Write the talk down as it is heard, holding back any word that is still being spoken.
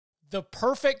The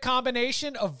perfect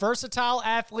combination of versatile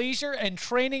athleisure and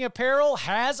training apparel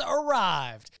has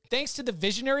arrived. Thanks to the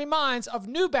visionary minds of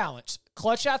New Balance,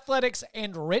 Clutch Athletics,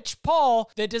 and Rich Paul,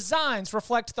 the designs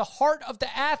reflect the heart of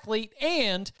the athlete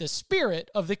and the spirit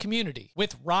of the community.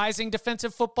 With rising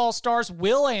defensive football stars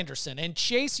Will Anderson and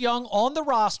Chase Young on the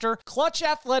roster, Clutch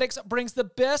Athletics brings the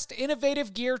best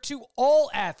innovative gear to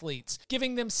all athletes,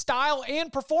 giving them style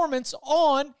and performance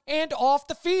on and off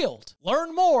the field.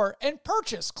 Learn more and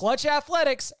purchase Clutch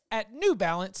Athletics at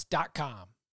newbalance.com.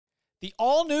 The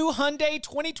all-new Hyundai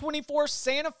 2024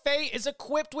 Santa Fe is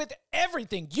equipped with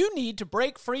everything you need to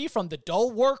break free from the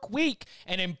dull work week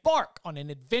and embark on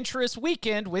an adventurous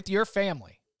weekend with your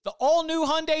family. The all-new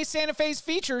Hyundai Santa Fe's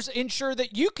features ensure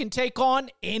that you can take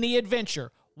on any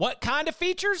adventure. What kind of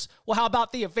features? Well, how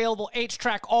about the available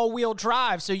H-Track all-wheel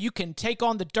drive so you can take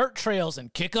on the dirt trails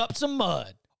and kick up some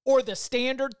mud? Or the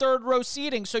standard third-row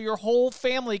seating so your whole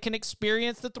family can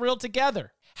experience the thrill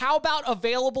together? How about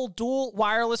available dual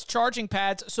wireless charging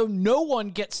pads so no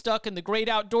one gets stuck in the great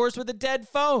outdoors with a dead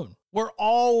phone? We're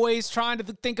always trying to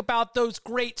think about those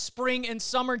great spring and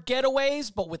summer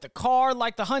getaways, but with a car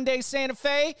like the Hyundai Santa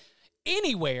Fe,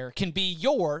 anywhere can be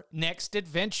your next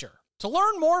adventure. To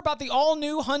learn more about the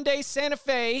all-new Hyundai Santa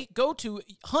Fe, go to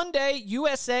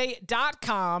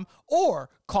HyundaiUSA.com or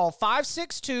call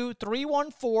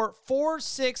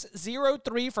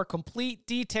 562-314-4603 for complete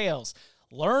details.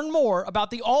 Learn more about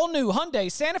the all-new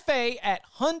Hyundai Santa Fe at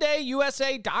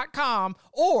HyundaiUSA.com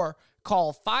or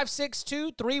call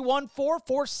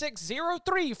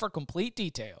 562-314-4603 for complete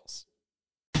details.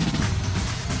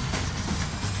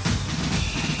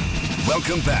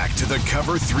 Welcome back to the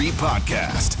Cover 3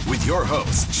 podcast with your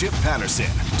hosts, Chip Patterson,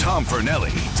 Tom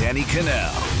Fernelli, Danny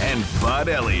Cannell, and Bud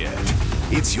Elliott.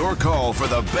 It's your call for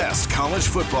the best college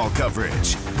football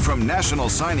coverage, from National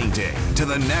Signing Day to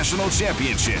the National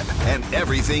Championship and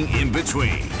everything in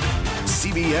between.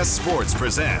 CBS Sports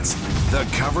presents the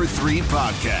Cover 3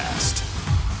 podcast.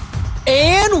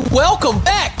 And welcome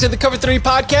back to the Cover 3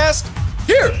 podcast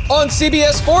here on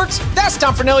CBS Sports. That's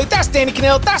Tom Fernelli, that's Danny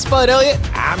Cannell, that's Bud Elliott.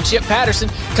 I'm Chip Patterson,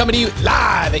 coming to you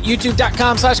live at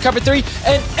youtube.com/cover3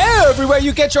 and everywhere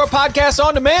you get your podcasts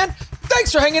on demand.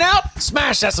 Thanks for hanging out.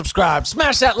 Smash that subscribe,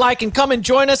 smash that like, and come and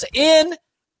join us in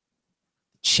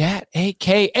chat,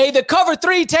 a.k.a. the Cover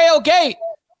 3 tailgate,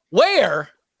 where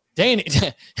Danny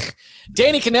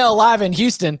Cannell live in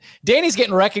Houston. Danny's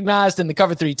getting recognized in the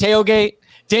Cover 3 tailgate.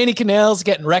 Danny Cannell's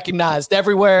getting recognized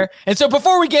everywhere. And so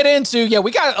before we get into,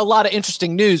 we got a lot of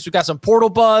interesting news. We've got some portal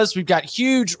buzz. We've got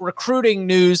huge recruiting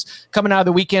news coming out of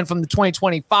the weekend from the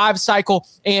 2025 cycle.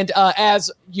 And as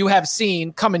you have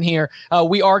seen coming here,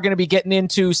 we are going to be getting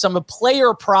into some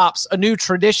player props, a new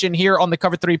tradition here on the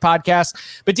Cover 3 podcast.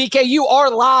 But DK, you are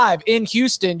live in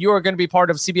Houston. You are going to be part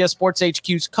of CBS Sports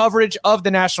HQ's coverage of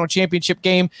the national championship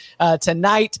game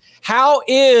tonight. How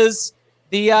is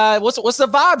what's the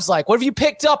vibes like? What have you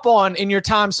picked up on in your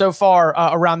time so far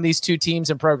around these two teams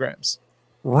and programs?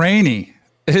 Rainy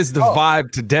is the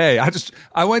vibe today.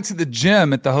 I went to the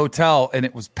gym at the hotel and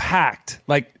it was packed.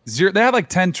 Like zero. They had like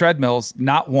 10 treadmills,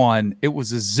 not one. It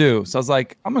was a zoo. So I was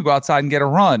like, I'm gonna go outside and get a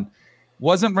run.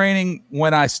 Wasn't raining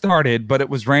when I started, but it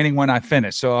was raining when I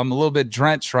finished. So I'm a little bit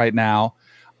drenched right now.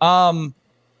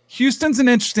 Houston's an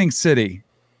interesting city,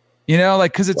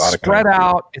 because it's spread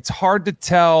out. It's hard to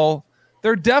tell.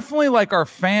 They're definitely like our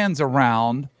fans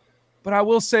around, but I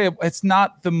will say it's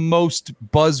not the most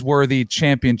buzzworthy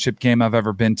championship game I've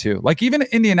ever been to. Like even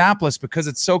Indianapolis, because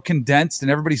it's so condensed and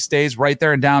everybody stays right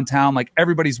there in downtown, like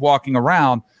everybody's walking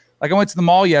around. Like I went to the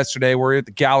mall yesterday. We're at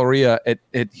the Galleria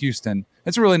at Houston.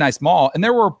 It's a really nice mall. And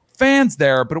there were fans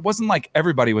there, but it wasn't like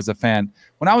everybody was a fan.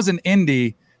 When I was in Indy,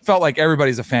 it felt like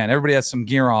everybody's a fan. Everybody has some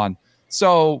gear on.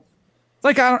 So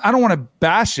like I don't want to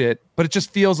bash it, but it just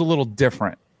feels a little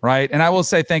different. Right. And I will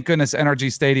say, thank goodness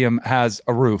NRG Stadium has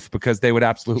a roof because they would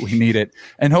absolutely need it.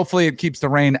 And hopefully it keeps the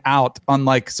rain out,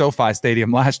 unlike SoFi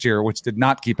Stadium last year, which did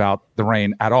not keep out the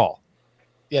rain at all.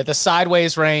 Yeah, the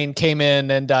sideways rain came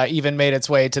in and even made its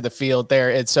way to the field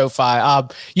there at SoFi.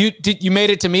 You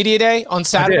made it to Media Day on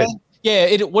Saturday?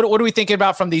 Yeah. What are we thinking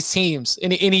about from these teams?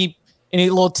 Any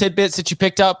little tidbits that you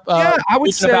picked up? I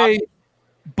would say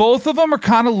both of them are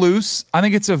kind of loose. I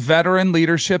think it's a veteran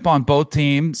leadership on both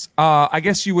teams. I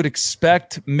guess you would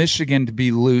expect Michigan to be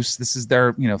loose. This is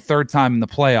their third time in the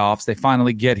playoffs. They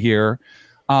finally get here.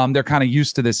 They're kind of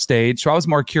used to this stage. So I was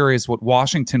more curious what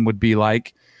Washington would be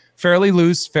like. Fairly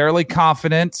loose, fairly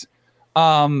confident.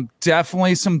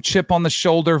 Definitely some chip on the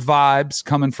shoulder vibes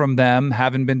coming from them.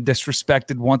 Haven't been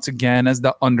disrespected once again as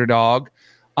the underdog.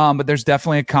 But there's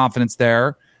definitely a confidence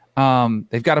there.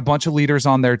 They've got a bunch of leaders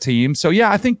on their team. So,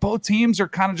 yeah, I think both teams are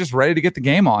kind of just ready to get the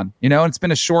game on. You know, it's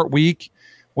been a short week,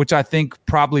 which I think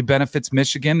probably benefits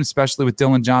Michigan, especially with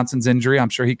Dylan Johnson's injury. I'm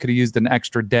sure he could have used an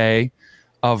extra day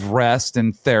of rest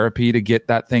and therapy to get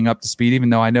that thing up to speed, even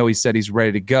though I know he said he's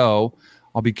ready to go.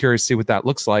 I'll be curious to see what that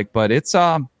looks like. But it's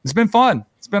been fun.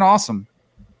 It's been awesome.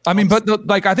 I mean, but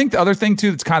I think the other thing, too,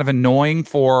 that's kind of annoying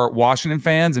for Washington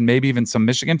fans and maybe even some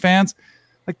Michigan fans,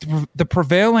 like the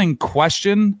prevailing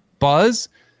question buzz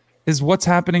is what's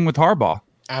happening with Harbaugh.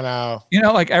 I know. You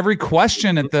know, like every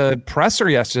question at the presser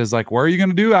yesterday is like, what are you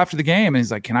going to do after the game? And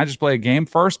he's like, can I just play a game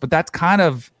first? But that's kind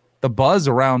of the buzz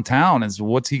around town is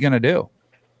what's he going to do?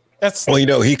 Well, you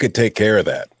know, he could take care of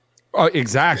that. Oh,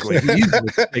 exactly. He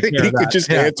could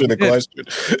just answer the question.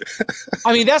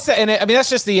 I mean, that's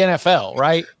just the NFL,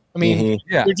 right? I mean,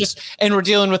 we're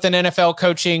dealing with an NFL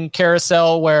coaching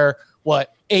carousel where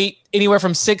anywhere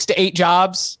from 6 to 8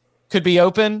 jobs could be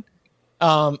open.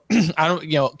 Keep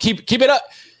it up.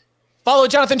 Follow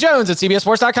Jonathan Jones at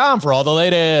CBSSports.com for all the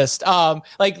latest.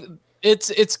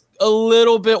 It's a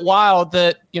little bit wild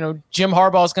that, Jim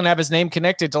Harbaugh is going to have his name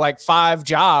connected to like 5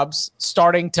 jobs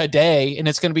starting today. And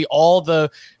it's going to be all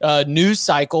the news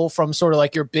cycle from sort of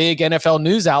like your big NFL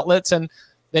news outlets. And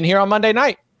then here on Monday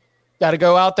night, got to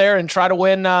go out there and try to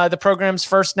win the program's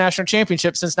first national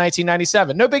championship since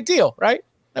 1997. No big deal, right?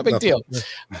 No big deal.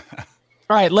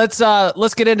 All right, let's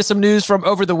get into some news from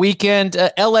over the weekend.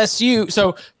 LSU.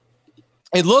 So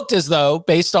it looked as though,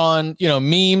 based on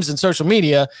memes and social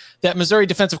media, that Missouri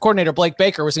defensive coordinator Blake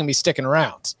Baker was going to be sticking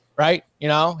around. Right?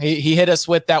 He hit us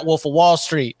with that Wolf of Wall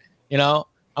Street.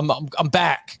 I'm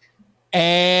back.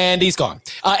 And he's gone.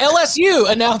 LSU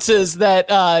announces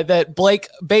that Blake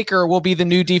Baker will be the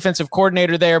new defensive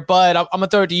coordinator there. But I'm going to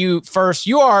throw it to you first.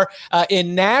 You are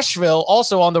in Nashville,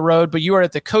 also on the road, but you are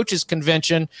at the coaches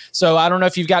convention. So I don't know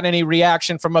if you've gotten any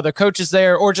reaction from other coaches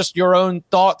there or just your own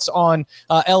thoughts on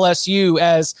LSU.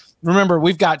 As remember,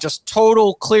 we've got just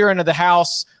total clearing of the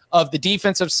house of the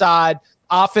defensive side.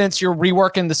 Offense, you're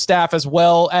reworking the staff as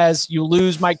well as you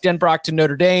lose Mike Denbrock to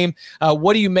Notre Dame.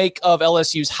 What do you make of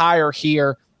LSU's hire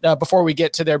here before we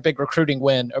get to their big recruiting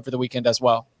win over the weekend as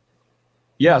well?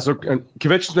 Yeah, so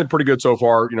convention's been pretty good so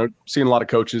far. Seeing a lot of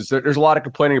coaches. There's a lot of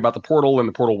complaining about the portal and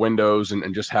the portal windows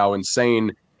and just how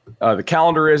insane the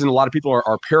calendar is. And a lot of people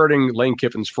are parroting Lane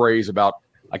Kiffin's phrase about,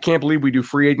 I can't believe we do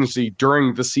free agency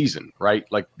during the season, right?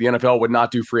 Like the NFL would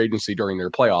not do free agency during their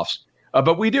playoffs.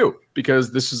 But we do,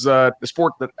 because this is the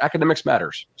sport that academics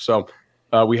matters. So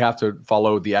we have to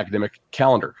follow the academic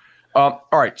calendar. All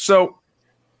right. So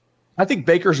I think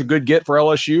Baker's a good get for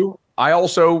LSU. I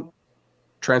also,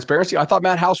 transparency, I thought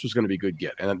Matt House was going to be a good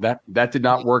get. And that did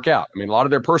not work out. I mean, a lot of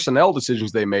their personnel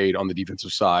decisions they made on the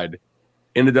defensive side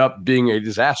ended up being a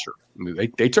disaster.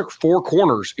 They took 4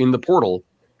 corners in the portal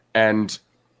and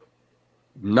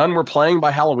none were playing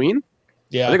by Halloween.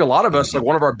 Yeah. I think a lot of us, like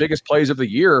one of our biggest plays of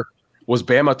the year was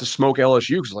Bama to smoke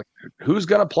LSU, because like, who's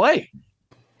going to play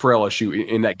for LSU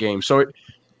in that game? So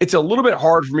it's a little bit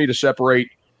hard for me to separate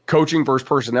coaching versus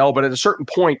personnel. But at a certain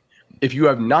point, if you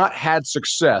have not had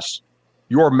success,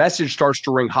 your message starts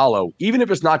to ring hollow, even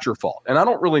if it's not your fault. And I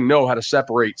don't really know how to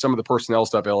separate some of the personnel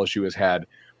stuff LSU has had,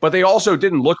 but they also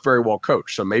didn't look very well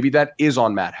coached. So maybe that is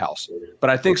on Matt House.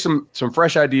 But I think some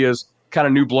fresh ideas, kind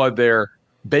of new blood there.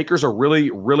 Baker's a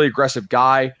really, really aggressive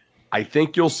guy. I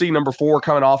think you'll see number 4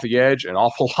 coming off the edge an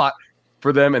awful lot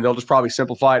for them, and they'll just probably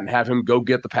simplify it and have him go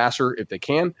get the passer if they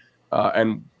can,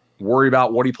 and worry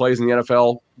about what he plays in the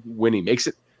NFL when he makes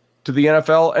it to the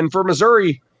NFL. And for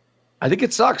Missouri, I think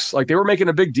it sucks. Like, they were making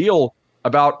a big deal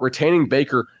about retaining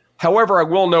Baker. However, I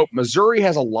will note Missouri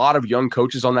has a lot of young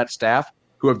coaches on that staff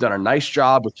who have done a nice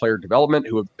job with player development,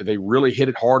 they really hit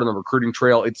it hard on the recruiting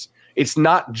trail. It's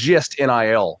not just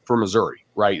NIL for Missouri.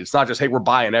 Right. It's not just, hey, we're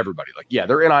buying everybody. Like, yeah,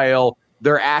 their NIL,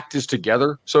 their act is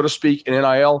together, so to speak, in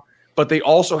NIL, but they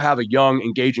also have a young,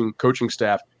 engaging coaching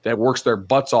staff that works their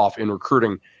butts off in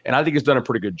recruiting. And I think it's done a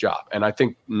pretty good job. And I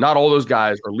think not all those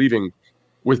guys are leaving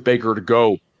with Baker to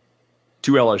go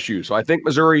to LSU. So I think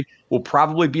Missouri will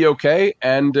probably be okay.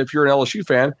 And if you're an LSU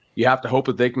fan, you have to hope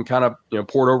that they can kind of,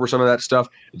 port over some of that stuff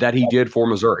that he did for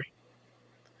Missouri.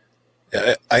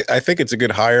 I think it's a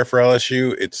good hire for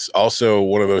LSU. It's also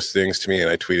one of those things to me, and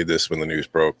I tweeted this when the news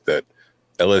broke, that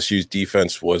LSU's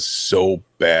defense was so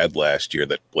bad last year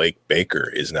that Blake Baker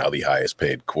is now the highest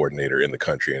paid coordinator in the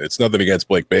country. And it's nothing against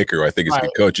Blake Baker, who I think is a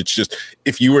good coach. It's just,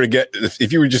 if you were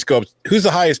to just go up, who's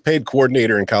the highest paid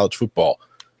coordinator in college football?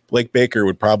 Blake Baker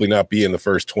would probably not be in the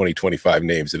first 20, 25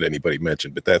 names that anybody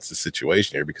mentioned, but that's the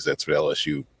situation here because that's what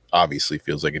LSU obviously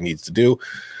feels like it needs to do.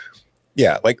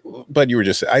 Yeah, but you were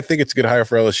just, I think it's a good hire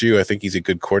for LSU. I think he's a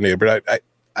good coordinator, but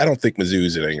I don't think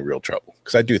Mizzou's in any real trouble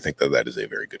because I do think that is a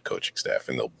very good coaching staff,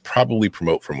 and they'll probably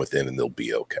promote from within, and they'll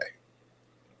be okay.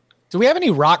 Do we have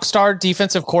any rock star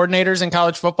defensive coordinators in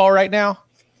college football right now?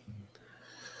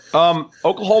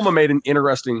 Oklahoma made an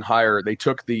interesting hire. They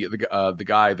took the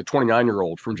guy, the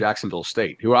 29-year-old from Jacksonville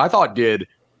State, who I thought did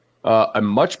a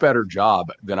much better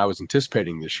job than I was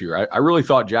anticipating this year. I really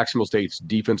thought Jacksonville State's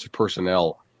defensive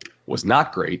personnel was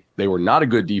not great. They were not a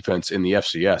good defense in the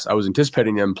FCS. I was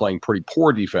anticipating them playing pretty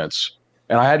poor defense,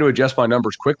 and I had to adjust my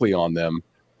numbers quickly on them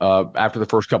after the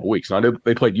first couple weeks. And I know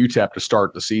they played UTEP to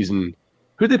start the season.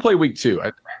 Who did they play week 2?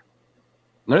 I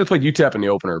know they played UTEP in the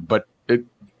opener, but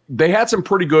they had some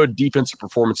pretty good defensive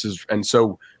performances. And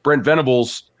so Brent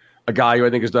Venables, a guy who I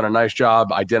think has done a nice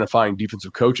job identifying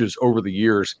defensive coaches over the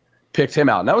years, picked him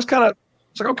out. And that was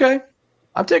it's like, okay,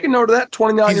 I'm taking note of that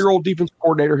 29-year-old defensive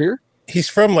coordinator here. He's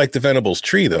from like the Venables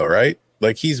tree though, right?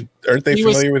 Like aren't they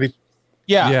familiar with him?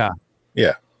 Yeah.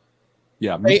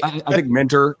 I think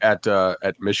Mentor at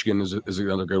Michigan is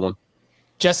another good one.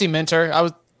 Jesse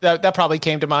Minter. That probably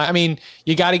came to mind. I mean,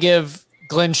 you got to give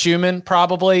Glenn Schumann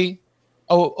probably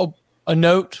a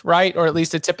note, right? Or at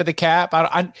least a tip of the cap.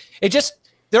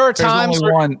 There are times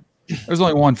there's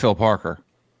only one Phil Parker.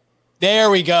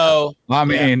 There we go. I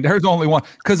mean, there's only one,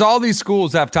 because all these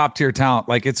schools have top tier talent.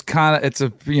 Like it's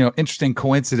a interesting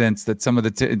coincidence that some of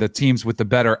the teams with the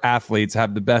better athletes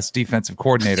have the best defensive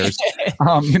coordinators.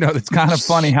 It's kind of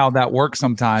funny how that works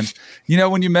sometimes.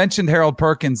 When you mentioned Harold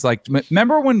Perkins, like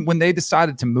remember when they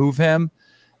decided to move him?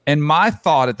 And my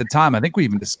thought at the time, I think we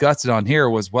even discussed it on here,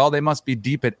 was, well, they must be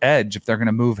deep at edge if they're going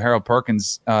to move Harold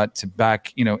Perkins to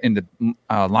back, into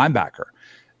linebacker.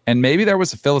 And maybe there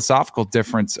was a philosophical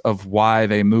difference of why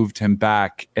they moved him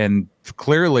back, and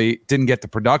clearly didn't get the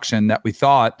production that we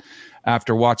thought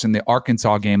after watching the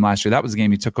Arkansas game last year. That was the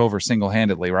game he took over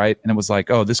single-handedly, right? And it was like,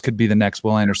 oh, this could be the next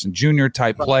Will Anderson Jr.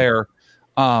 type player.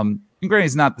 And granted,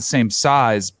 he's not the same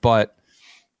size, but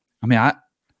I mean,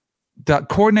 the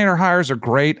coordinator hires are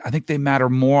great. I think they matter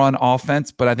more on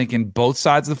offense, but I think in both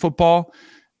sides of the football,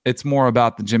 it's more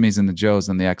about the Jimmies and the Joes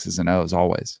than the X's and O's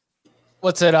always.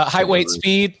 What's it? Height, weight,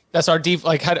 speed. That's our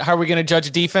like. How are we going to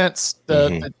judge defense?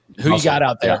 Who you got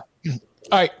out there? Yeah.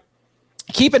 All right,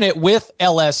 keeping it with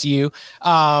LSU.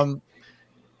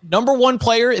 Number one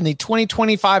player in the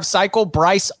 2025 cycle,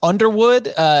 Bryce Underwood,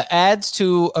 adds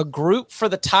to a group for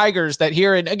the Tigers that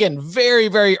here in, again, very,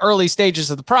 very early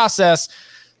stages of the process,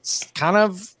 kind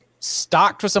of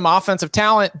stocked with some offensive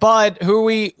talent. But who are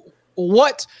we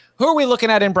looking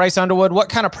at in Bryce Underwood? What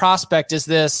kind of prospect is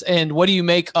this, and what do you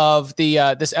make of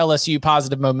the this LSU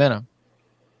positive momentum?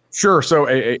 Sure. So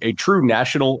a true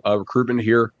national recruitment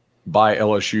here by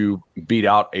LSU beat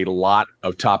out a lot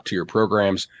of top-tier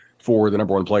programs for the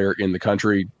number one player in the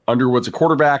country. Underwood's a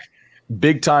quarterback,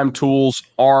 big-time tools,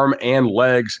 arm and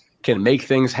legs, can make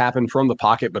things happen from the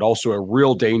pocket, but also a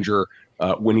real danger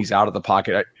when he's out of the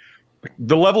pocket.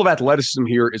 The level of athleticism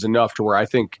here is enough to where I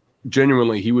think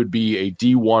genuinely he would be a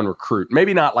D1 recruit.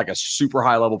 Maybe not like a super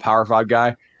high-level Power 5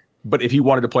 guy, but if he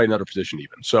wanted to play another position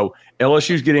even. So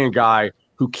LSU's getting a guy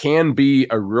who can be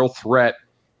a real threat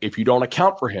if you don't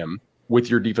account for him with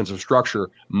your defensive structure,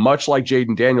 much like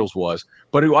Jaden Daniels was,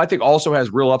 but who I think also has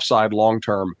real upside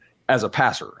long-term as a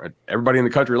passer. Everybody in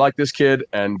the country liked this kid,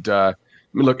 and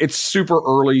look, it's super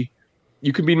early.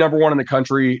 You can be number one in the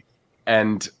country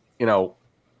and,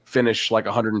 finish like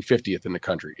 150th in the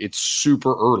country. It's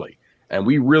super early, and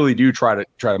we really do try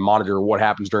to monitor what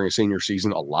happens during a senior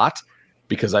season a lot,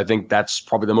 because I think that's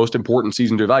probably the most important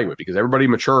season to evaluate, because everybody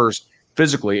matures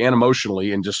physically and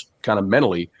emotionally and just kind of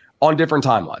mentally on different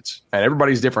timelines, and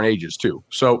everybody's different ages too.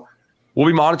 So we'll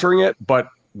be monitoring it, but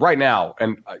right now,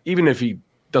 and even if he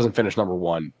doesn't finish number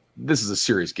one, this is a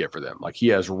serious get for them. Like, he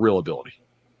has real ability.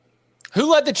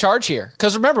 Who led the charge here?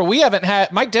 Because remember, we haven't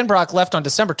had Mike Denbrock left on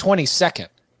December 22nd.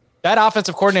 That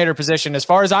offensive coordinator position, as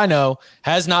far as I know,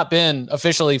 has not been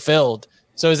officially filled.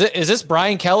 So is this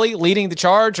Brian Kelly leading the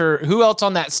charge, or who else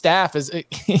on that staff is it?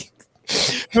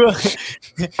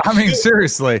 I mean,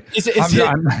 seriously, it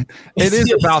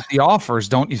is about the offers,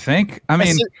 don't you think? I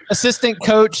mean, assistant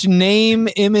coach, name,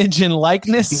 image, and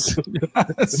likeness.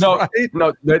 No,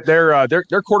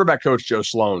 their quarterback coach Joe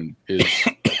Sloan is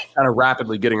kind of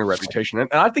rapidly getting a reputation,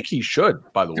 and I think he should.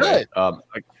 By the way,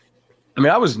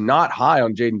 I was not high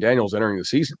on Jaden Daniels entering the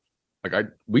season.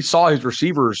 We saw his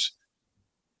receivers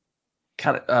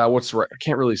kind of I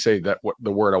can't really say that what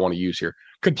the word I want to use here,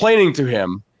 complaining to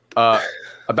him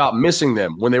about missing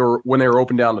them when they were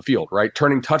open down the field, right?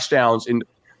 Turning touchdowns in,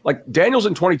 like, Daniels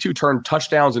in 22 turned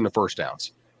touchdowns into first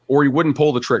downs, or he wouldn't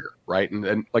pull the trigger, right?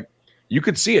 And like, you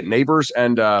could see it. Neighbors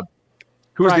and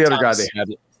who was the other guy they had?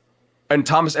 and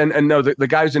Thomas and no, the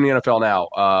guy who's in the NFL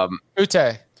now,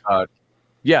 Ute.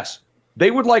 Yes,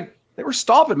 they were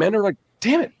stopping, man. They're like,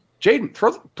 damn it, Jaden,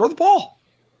 throw the ball.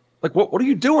 Like, what are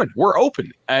you doing? We're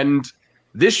open. And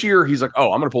this year he's like,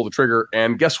 oh, I'm going to pull the trigger.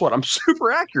 And guess what? I'm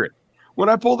super accurate when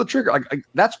I pull the trigger. Like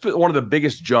that's one of the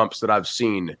biggest jumps that I've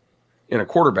seen in a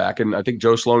quarterback. And I think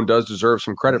Joe Sloan does deserve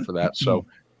some credit for that. So,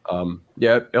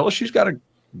 LSU's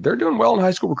they're doing well in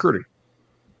high school recruiting.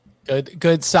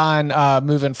 Good sign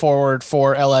moving forward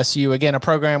for LSU. Again, a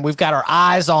program we've got our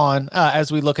eyes on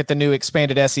as we look at the new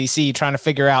expanded SEC, trying to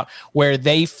figure out where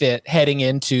they fit heading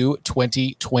into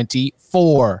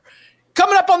 2024.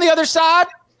 Coming up on the other side,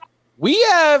 we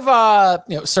have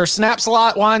Sir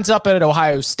Snapslot winds up at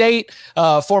Ohio State.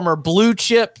 Former blue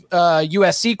chip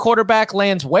USC quarterback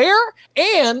lands where?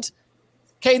 And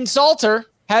Caden Salter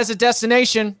has a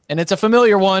destination, and it's a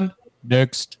familiar one.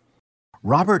 Next.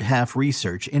 Robert Half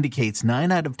research indicates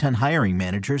 9 out of 10 hiring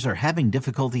managers are having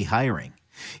difficulty hiring.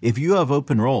 If you have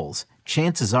open roles,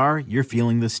 chances are you're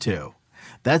feeling this too.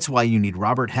 That's why you need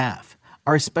Robert Half.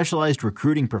 Our specialized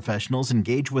recruiting professionals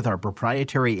engage with our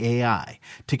proprietary AI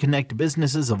to connect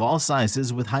businesses of all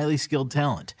sizes with highly skilled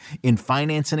talent in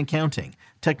finance and accounting,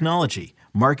 technology,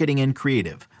 marketing and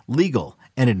creative, legal,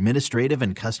 and administrative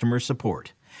and customer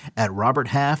support. At Robert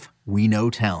Half, we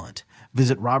know talent.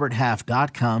 Visit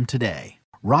roberthalf.com today.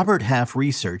 Robert Half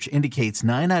research indicates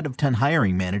 9 out of 10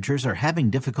 hiring managers are having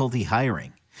difficulty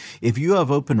hiring. If you have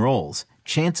open roles,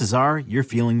 chances are you're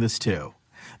feeling this too.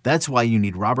 That's why you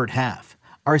need Robert Half.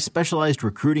 Our specialized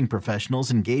recruiting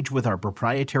professionals engage with our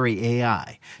proprietary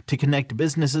AI to connect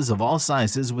businesses of all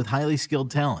sizes with highly skilled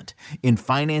talent in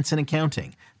finance and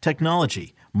accounting,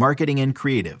 technology, marketing and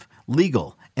creative,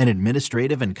 legal, and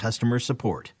administrative and customer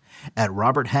support. At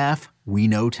Robert Half, we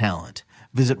know talent.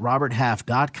 Visit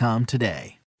roberthalf.com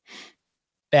today.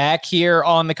 Back here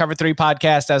on the Cover 3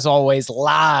 podcast, as always,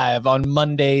 live on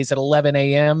Mondays at 11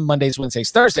 a.m., Mondays,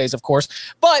 Wednesdays, Thursdays, of course.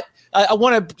 But I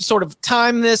want to sort of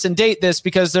time this and date this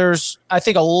because there's, I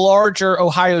think, a larger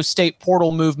Ohio State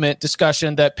portal movement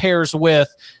discussion that pairs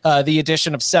with the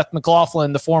addition of Seth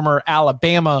McLaughlin, the former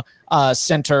Alabama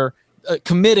center,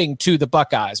 committing to the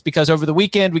Buckeyes, because over the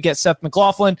weekend we get Seth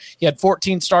McLaughlin. He had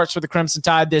 14 starts for the Crimson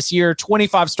Tide this year,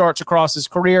 25 starts across his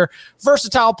career.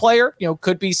 Versatile player,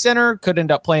 could be center, could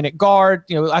end up playing at guard.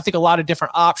 I think a lot of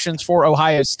different options for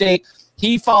Ohio State.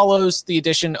 He follows the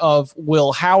addition of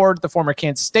Will Howard, the former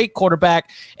Kansas State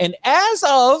quarterback. And as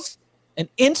of an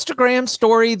Instagram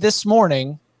story this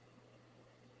morning,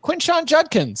 Quinshon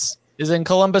Judkins is in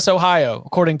Columbus, Ohio,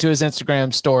 according to his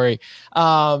Instagram story.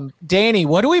 Danny,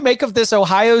 what do we make of this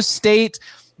Ohio State,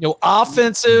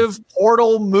 offensive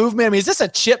portal movement? I mean, is this a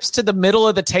chips to the middle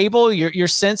of the table? You're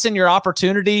sensing your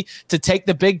opportunity to take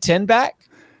the Big Ten back?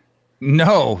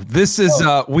 No, this is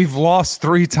we've lost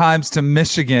 3 times to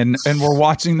Michigan, and we're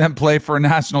watching them play for a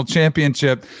national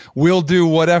championship. We'll do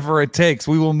whatever it takes.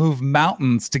 We will move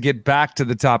mountains to get back to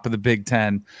the top of the Big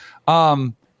Ten.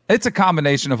 It's a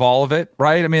combination of all of it,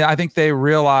 right? I mean, I think they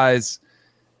realize,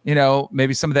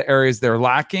 maybe some of the areas they're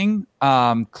lacking.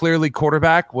 Clearly,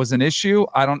 quarterback was an issue.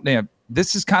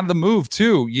 This is kind of the move,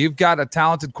 too. You've got a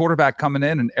talented quarterback coming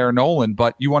in Aaron Nolan,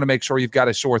 but you want to make sure you've got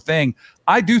a sure thing.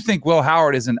 I do think Will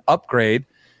Howard is an upgrade,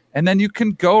 and then you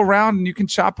can go around and you can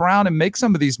chop around and make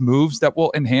some of these moves that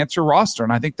will enhance your roster,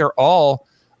 and I think they're all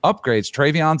upgrades.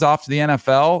 Travion's off to the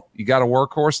NFL. You got a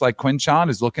workhorse like Quinshon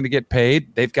who's looking to get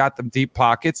paid. They've got them deep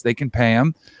pockets. They can pay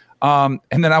him. And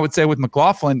then I would say with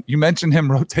McLaughlin, you mentioned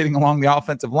him rotating along the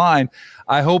offensive line.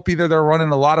 I hope either they're running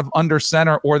a lot of under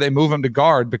center or they move him to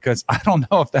guard, because I don't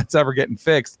know if that's ever getting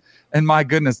fixed. And my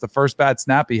goodness, the first bad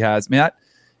snap he has,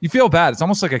 you feel bad. It's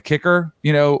almost like a kicker,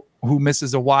 who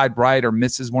misses a wide right or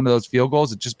misses one of those field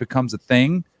goals. It just becomes a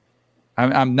thing.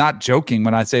 I'm not joking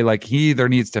when I say, he either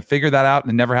needs to figure that out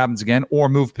and it never happens again, or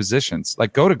move positions,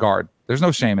 go to guard. There's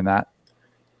no shame in that.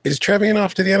 Is Trevian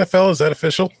off to the NFL? Is that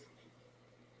official?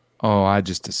 Oh, I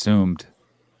just assumed.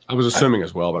 I was assuming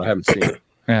as well, but I haven't seen it.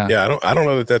 Yeah. I don't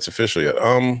know that that's official yet.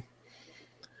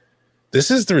 This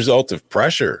is the result of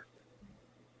pressure.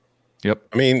 Yep.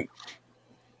 I mean,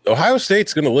 Ohio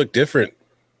State's going to look different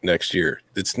next year.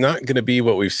 It's not going to be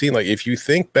what we've seen. If you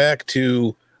think back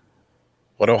to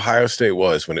what Ohio State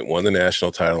was when it won the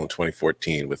national title in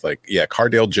 2014 with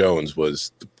Cardale Jones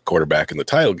was the quarterback in the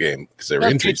title game because there were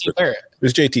injuries. It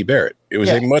was JT Barrett. It was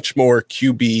a much more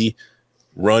QB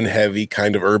run heavy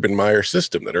kind of Urban Meyer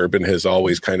system that Urban has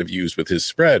always kind of used with his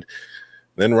spread.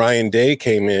 Then Ryan Day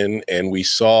came in and we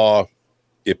saw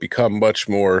it become much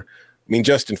more mean,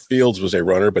 Justin Fields was a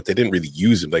runner, but they didn't really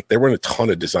use him. Like, there weren't a ton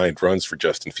of designed runs for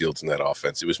Justin Fields in that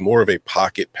offense. It was more of a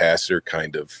pocket passer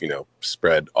kind of,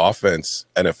 spread offense,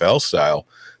 NFL style,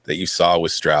 that you saw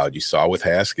with Stroud, you saw with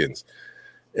Haskins.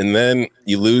 And then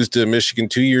you lose to Michigan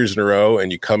 2 years in a row,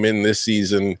 and you come in this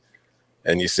season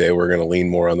and you say, we're going to lean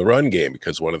more on the run game,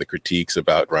 because one of the critiques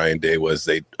about Ryan Day was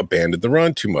they abandoned the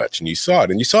run too much. And you saw it.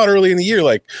 And you saw it early in the year.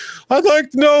 Like, I'd like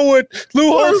to know what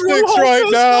Lou Holtz thinks right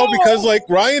now, because like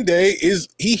Ryan Day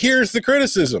he hears the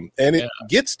criticism and it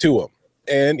gets to him.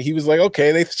 And he was like,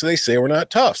 okay, they say we're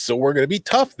not tough, so we're going to be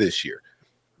tough this year.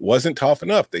 Wasn't tough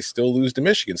enough. They still lose to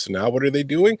Michigan. So now what are they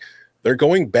doing? They're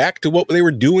going back to what they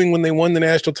were doing when they won the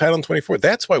national title in 24.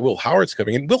 That's why Will Howard's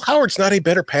coming in. Will Howard's not a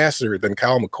better passer than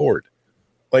Kyle McCord.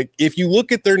 Like, if you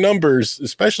look at their numbers,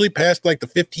 especially past like the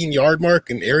 15-yard mark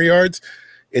in air yards,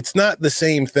 it's not the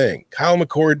same thing. Kyle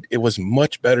McCord, it was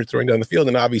much better throwing down the field.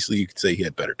 And obviously you could say he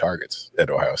had better targets at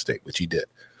Ohio State, which he did.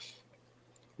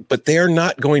 But they are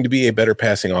not going to be a better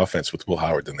passing offense with Will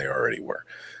Howard than they already were.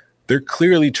 They're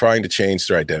clearly trying to change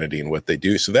their identity in what they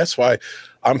do. So that's why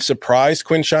I'm surprised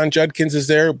Quinshon Judkins is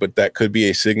there, but that could be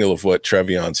a signal of what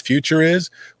Trevion's future is.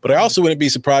 But I also wouldn't be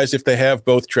surprised if they have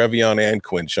both Trevion and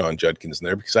Quinshon Judkins in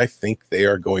there, because I think they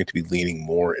are going to be leaning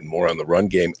more and more on the run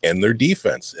game and their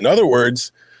defense. In other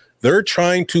words, they're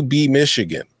trying to be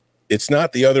Michigan. It's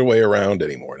not the other way around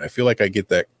anymore. And I feel like I get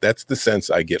that. That's the sense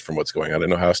I get from what's going on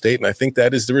in Ohio State. And I think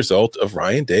that is the result of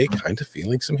Ryan Day kind of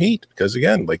feeling some heat, because,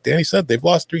 again, like Danny said, they've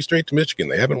lost 3 straight to Michigan.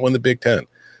 They haven't won the Big Ten.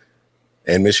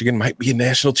 And Michigan might be a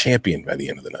national champion by the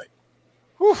end of the night.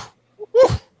 Whew.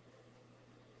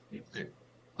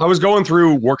 I was going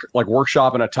through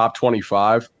workshop in a top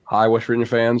 25. Hi, West Virginia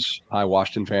fans. Hi,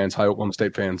 Washington fans. Hi, Oklahoma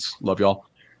State fans. Love y'all.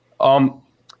 By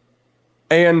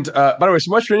the way,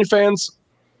 some West Virginia fans,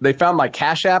 they found my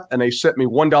Cash App and they sent me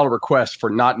 $1 request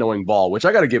for not knowing ball, which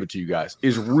I got to give it to you guys.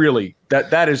 Is really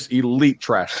that is elite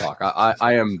trash talk.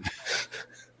 I am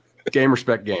game,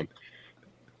 respect, game.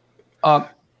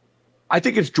 I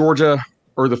think it's Georgia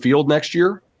or the field next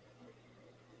year.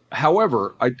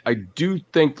 However, I do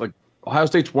think like Ohio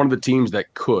State's one of the teams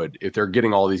that could, if they're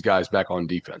getting all these guys back on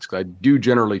defense, because I do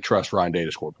generally trust Ryan Day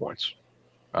to score points.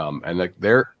 And like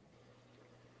they're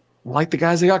like the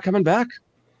guys they got coming back.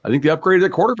 I think they upgraded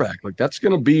at quarterback. Like, that's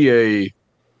going to be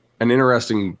an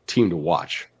interesting team to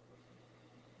watch.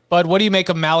 But what do you make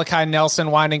of Malachi Nelson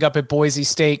winding up at Boise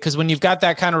State? Because when you've got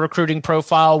that kind of recruiting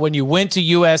profile, when you went to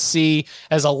USC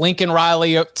as a Lincoln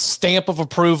Riley stamp of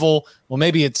approval, well,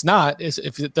 maybe it's not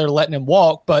if they're letting him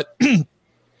walk. But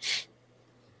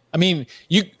I mean,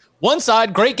 one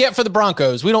side, great get for the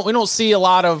Broncos. We don't see a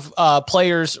lot of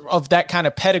players of that kind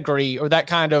of pedigree or that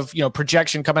kind of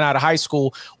projection coming out of high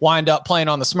school wind up playing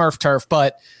on the Smurf turf.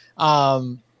 But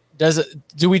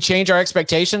do we change our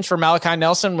expectations for Malachi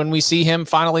Nelson when we see him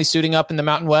finally suiting up in the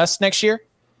Mountain West next year?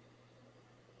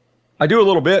 I do a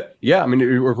little bit. Yeah. I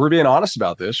mean, we're being honest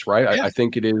about this, right? Yeah. I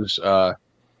think it is.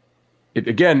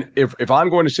 Again, if I'm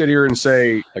going to sit here and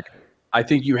say, like, I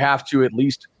think you have to at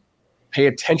least pay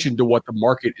attention to what the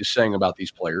market is saying about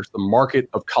these players, the market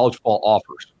of college football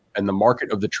offers, and the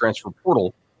market of the transfer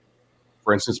portal.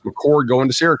 For instance, McCord going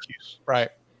to Syracuse. Right.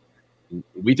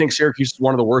 We think Syracuse is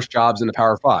one of the worst jobs in the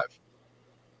Power 5.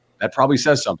 That probably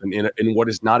says something in what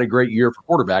is not a great year for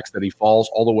quarterbacks that he falls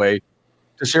all the way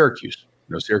to Syracuse.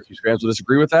 Syracuse fans will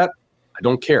disagree with that. I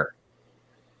don't care.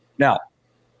 Now,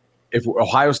 if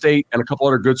Ohio State and a couple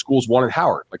other good schools wanted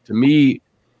Howard, like, to me,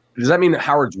 does that mean that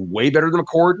Howard's way better than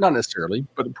McCord? Not necessarily,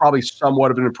 but probably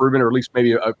somewhat of an improvement, or at least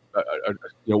maybe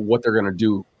what they're going to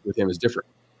do with him is different.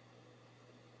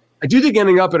 I do think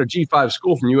ending up at a G5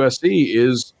 school from USC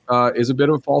is a bit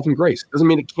of a fall from grace. It doesn't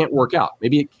mean it can't work out.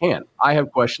 Maybe it can. I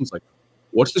have questions like,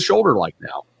 what's the shoulder like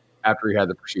now after he had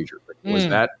the procedure? Like, was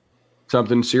that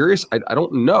something serious? I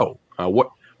don't know.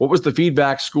 What was the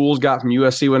feedback schools got from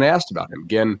USC when they asked about him?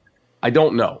 Again, I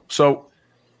don't know. So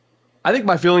I think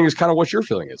my feeling is kind of what your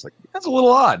feeling is. Like, that's a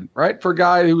little odd, right? For a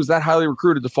guy who was that highly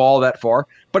recruited to fall that far.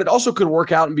 But it also could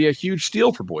work out and be a huge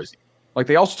steal for Boise. Like,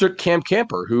 they also took Cam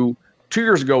Camper, who 2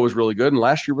 years ago was really good and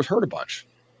last year was hurt a bunch.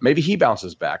 Maybe he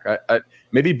bounces back.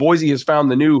 Maybe Boise has found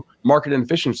the new market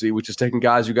inefficiency, which is taking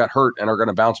guys who got hurt and are going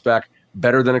to bounce back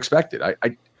better than expected. I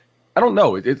don't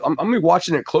know. I'm going to be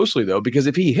watching it closely, though, because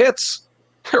if he hits,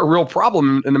 they're a real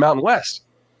problem in the Mountain West,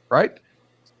 right?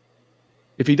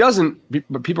 If he doesn't,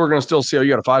 but people are going to still see, oh,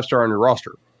 you got a 5-star on your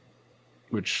roster,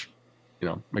 which,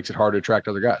 makes it hard to attract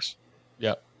other guys.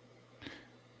 Yeah.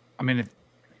 I mean,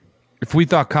 if we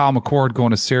thought Kyle McCord going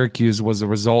to Syracuse was a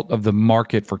result of the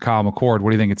market for Kyle McCord,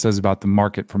 what do you think it says about the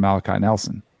market for Malachi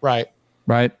Nelson? Right.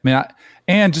 Right. I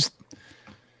mean,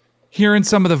 hearing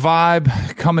some of the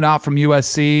vibe coming out from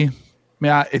USC.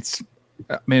 I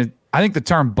think the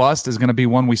term bust is going to be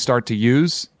one we start to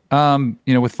use,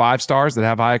 with 5 stars that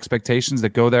have high expectations that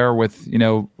go there with,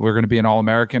 we're going to be an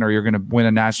All-American or you're going to win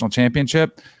a national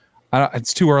championship.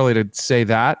 It's too early to say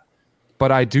that,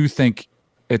 but I do think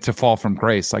it's a fall from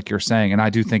grace, like you're saying. And I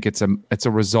do think it's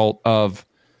a result of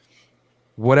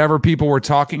whatever people were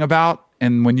talking about.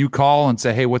 And when you call and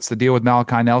say, hey, what's the deal with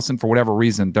Malachi Nelson? For whatever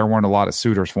reason, there weren't a lot of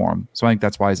suitors for him. So I think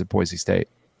that's why he's at Boise State.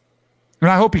 And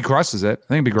I hope he crushes it. I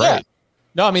think it'd be great. Yeah.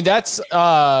 No, I mean, that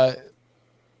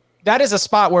is a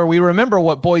spot where we remember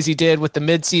what Boise did with the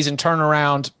midseason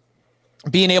turnaround,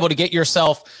 being able to get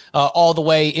yourself all the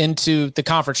way into the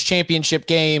conference championship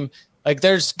game. Like,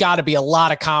 there's got to be a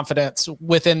lot of confidence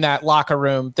within that locker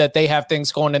room that they have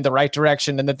things going in the right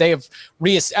direction and that they have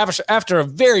after a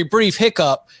very brief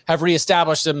hiccup, have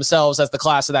reestablished themselves as the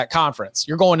class of that conference.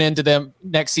 You're going into them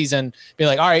next season being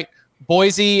like, all right,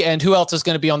 Boise and who else is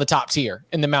going to be on the top tier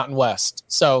in the Mountain West.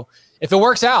 So if it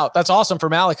works out, that's awesome for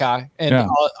Malachi, and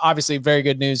obviously very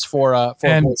good news for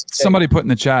and somebody put in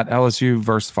the chat LSU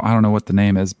versus, I don't know what the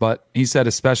name is, but he said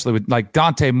especially with like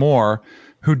Dante Moore,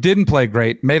 who didn't play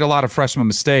great, made a lot of freshman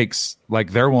mistakes.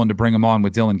 Like, they're willing to bring him on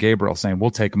with Dylan Gabriel, saying we'll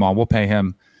take him on, we'll pay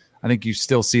him. I think you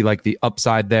still see like the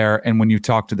upside there, and when you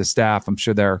talk to the staff, I'm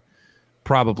sure they're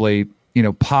probably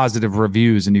positive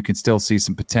reviews, and you can still see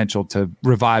some potential to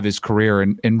revive his career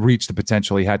and reach the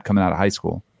potential he had coming out of high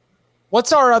school.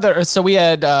 What's our other? So we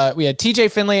had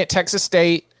TJ Finley at Texas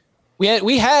State.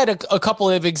 We had a couple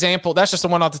of examples. That's just the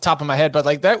one off the top of my head, but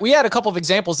like that, we had a couple of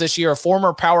examples this year of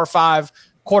former Power 5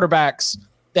 quarterbacks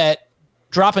that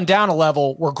dropping down a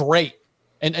level were great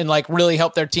and like really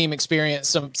helped their team experience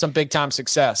some big time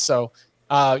success. So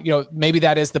maybe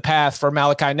that is the path for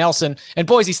Malachi Nelson. And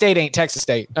Boise State ain't Texas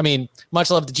State. I mean,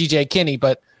 much love to GJ Kinney,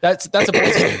 but that's a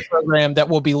Boise State program that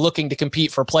will be looking to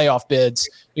compete for playoff bids.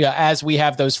 As we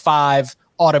have those 5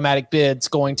 automatic bids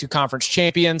going to conference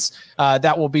champions,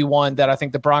 that will be one that I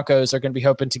think the Broncos are going to be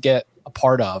hoping to get a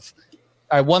part of.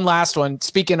 All right, one last one.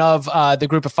 Speaking of the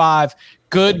group of 5,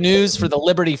 good news for the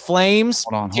Liberty Flames.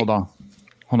 Hold on.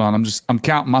 I'm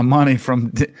counting my money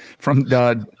from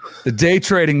the day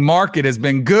trading market has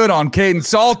been good on Caden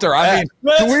Salter. I mean,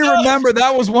 do we remember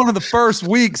that was one of the first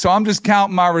weeks? So I'm just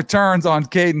counting my returns on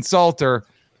Caden Salter.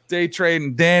 Day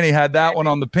trading Danny had that one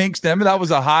on the pink stem. That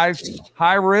was a high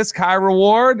risk, high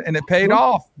reward, and it paid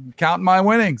off. Counting my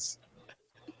winnings.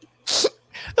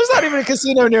 There's not even a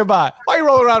casino nearby. Why are you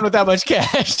rolling around with that much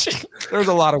cash? There's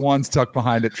a lot of ones tucked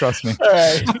behind it. Trust me. All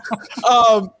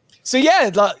right. So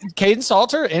Caden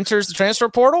Salter enters the transfer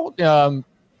portal.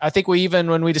 I think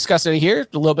when we discussed it here,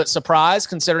 a little bit surprised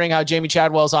considering how Jamie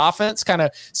Chadwell's offense kind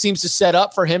of seems to set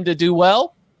up for him to do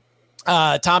well.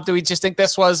 Tom, do we just think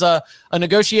this was a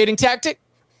negotiating tactic?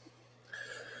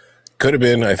 Could have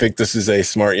been. I think this is a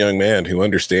smart young man who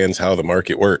understands how the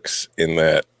market works, in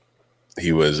that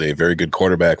he was a very good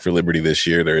quarterback for Liberty this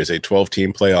year. There is a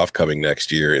 12-team playoff coming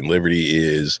next year, and Liberty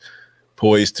is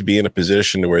poised to be in a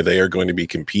position where they are going to be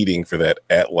competing for that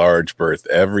at-large berth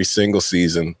every single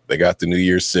season. They got the New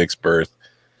Year's Six berth.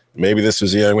 Maybe this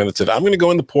was a young man that said, I'm going to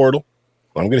go in the portal.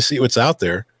 I'm going to see what's out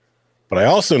there. But I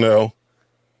also know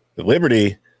that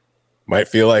Liberty might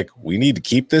feel like we need to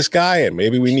keep this guy, and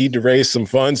maybe we need to raise some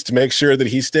funds to make sure that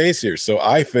he stays here. So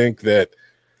I think that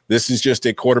this is just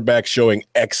a quarterback showing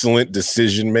excellent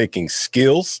decision-making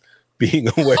skills, being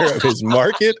aware of his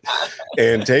market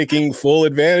and taking full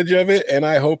advantage of it. And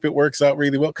I hope it works out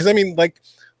really well. Because, I mean, like,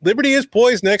 Liberty is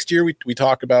poised next year. We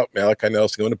talk about Malachi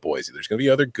Nelson going to Boise. There's going to be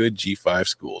other good G5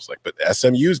 schools, but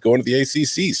SMU is going to the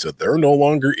ACC, so they're no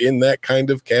longer in that kind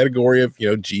of category of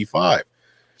G5.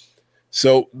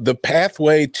 So the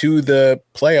pathway to the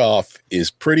playoff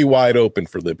is pretty wide open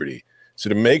for Liberty. So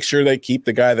to make sure they keep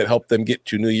the guy that helped them get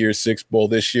to New Year's Six Bowl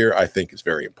this year, I think is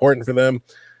very important for them.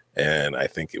 And I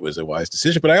think it was a wise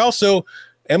decision. But I also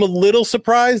am a little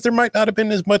surprised there might not have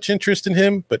been as much interest in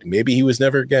him, but maybe he was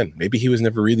never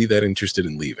really that interested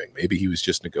in leaving. Maybe he was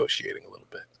just negotiating a little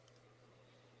bit.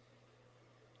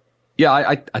 Yeah,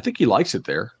 I think he likes it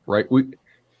there, right?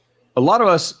 A lot of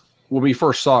us, when we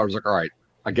first saw it, was like, all right,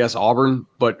 I guess Auburn,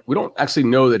 but we don't actually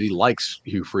know that he likes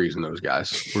Hugh Freeze and those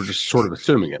guys. We're just sort of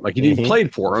assuming it. Like, he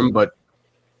played for him, but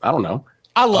I don't know.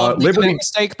 I love making a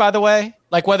mistake, by the way.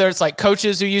 Like, whether it's like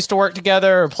coaches who used to work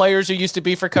together or players who used to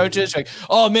be for coaches, like,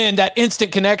 oh man, that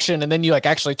instant connection. And then you like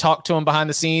actually talk to him behind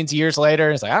the scenes years later.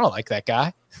 And it's like, I don't like that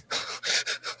guy.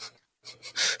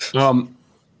 I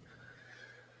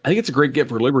think it's a great get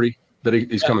for Liberty that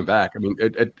he's coming back. I mean,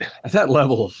 at that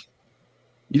level,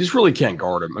 you just really can't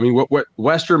guard him. I mean, what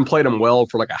Western played him well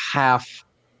for like a half.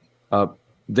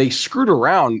 they screwed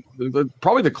around.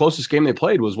 Probably the closest game they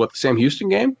played was the Sam Houston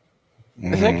game,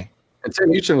 I think. And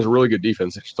Sam Houston was a really good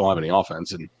defense. They just don't have any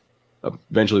offense, and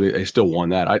eventually they still won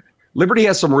that. Liberty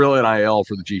has some real NIL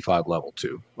for the G5 level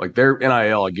too. Like their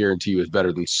NIL, I guarantee you, is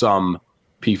better than some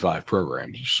P5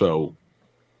 programs. So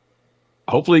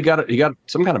hopefully he got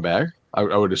some kind of bag. I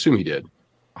would assume he did.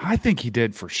 I think he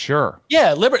did for sure.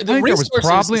 Yeah, Liberty. I think there was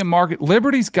probably a market.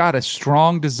 Liberty's got a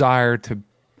strong desire to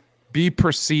be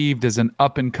perceived as an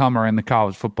up-and-comer in the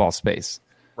college football space.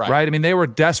 Right? I mean, they were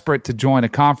desperate to join a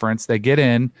conference. They get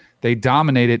in. They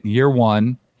dominate it in year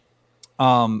one.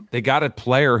 They got a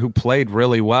player who played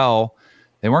really well.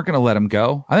 They weren't going to let him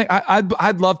go. I think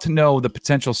I'd love to know the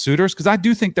potential suitors because I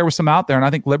do think there were some out there, and I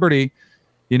think Liberty,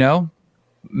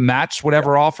 matched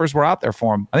whatever offers were out there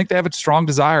for them. I think they have a strong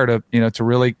desire to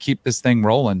really keep this thing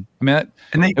rolling. I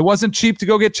mean, it wasn't cheap to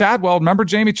go get Chadwell. Remember,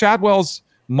 Jamie Chadwell's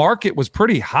market was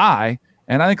pretty high,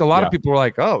 and I think a lot of people were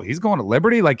like, "Oh, he's going to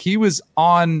Liberty." Like he was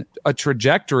on a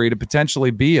trajectory to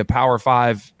potentially be a Power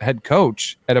 5 head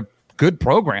coach at a good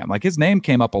program. Like his name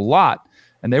came up a lot,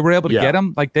 and they were able to get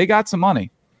him. Like they got some money.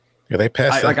 Yeah, they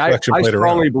passed. I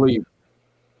strongly believe.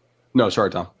 No, sorry,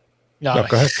 Tom. No,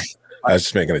 go ahead. I was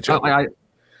just making a joke.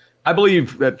 I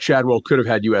believe that Chadwell could have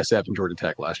had USF and Georgia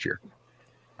Tech last year,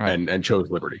 and chose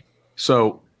Liberty.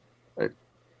 So I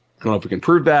don't know if we can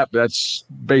prove that, but that's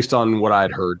based on what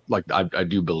I'd heard. Like I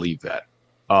do believe that.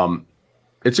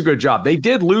 It's a good job. They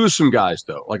did lose some guys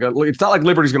though. Like it's not like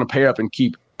Liberty's going to pay up and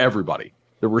keep everybody.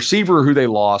 The receiver who they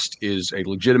lost is a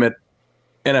legitimate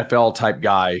NFL type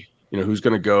guy, who's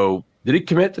going to go. Did he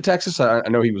commit to Texas? I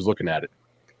know he was looking at it.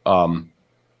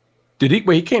 Did he?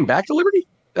 Wait, he came back to Liberty?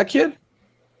 That kid?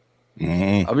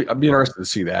 Mm-hmm. I'd be interested to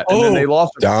see that. And then they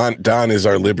lost. Don is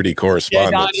our Liberty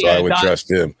correspondent, so I would trust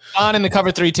him. Don in the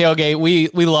Cover 3 tailgate. We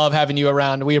love having you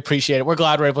around. We appreciate it. We're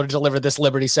glad we're able to deliver this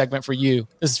Liberty segment for you.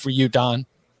 This is for you, Don.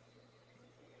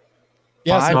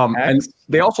 Yes. And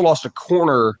they also lost a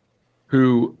corner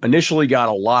who initially got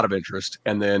a lot of interest,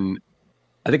 and then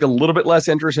I think a little bit less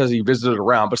interest as he visited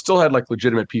around, but still had like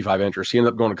legitimate P5 interest. He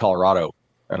ended up going to Colorado,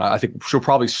 and I think she'll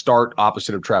probably start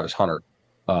opposite of Travis Hunter.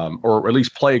 Or at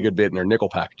least play a good bit in their nickel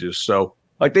packages. So,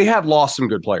 like, they have lost some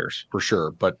good players for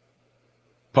sure, but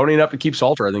ponying up to keep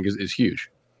Salter, I think, is huge.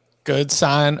 Good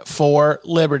sign for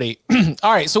Liberty.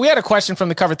 All right, so we had a question from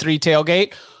the Cover 3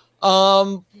 tailgate.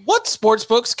 What sports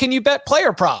books can you bet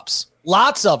player props?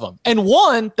 Lots of them. And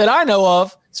one that I know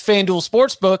of is FanDuel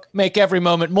Sportsbook, make every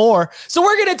moment more. So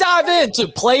we're going to dive into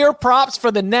player props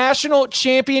for the national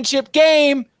championship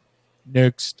game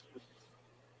next.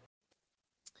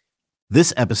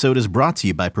 This episode is brought to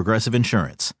you by Progressive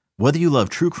Insurance. Whether you love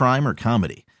true crime or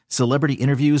comedy, celebrity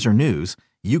interviews or news,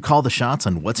 you call the shots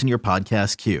on what's in your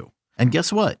podcast queue. And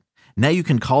guess what? Now you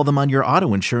can call them on your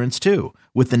auto insurance too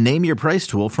with the Name Your Price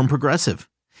tool from Progressive.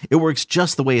 It works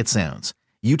just the way it sounds.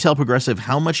 You tell Progressive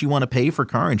how much you want to pay for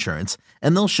car insurance,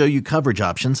 and they'll show you coverage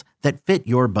options that fit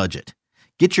your budget.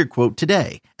 Get your quote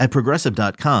today at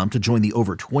Progressive.com to join the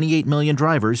over 28 million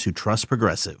drivers who trust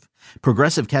Progressive.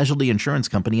 Progressive Casualty Insurance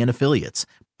Company and Affiliates.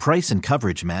 Price and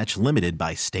coverage match limited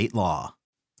by state law.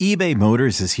 eBay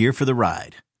Motors is here for the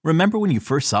ride. Remember when you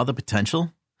first saw the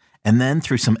potential? And then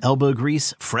through some elbow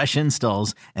grease, fresh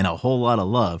installs, and a whole lot of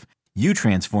love, you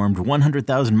transformed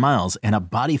 100,000 miles and a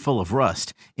body full of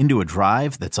rust into a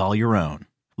drive that's all your own.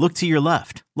 Look to your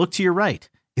left. Look to your right.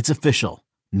 It's official.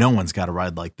 No one's got a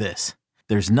ride like this.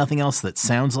 There's nothing else that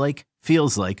sounds like,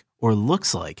 feels like, or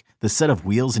looks like the set of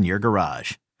wheels in your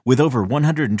garage. With over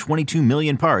 122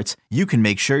 million parts, you can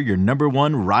make sure your number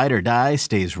one ride or die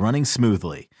stays running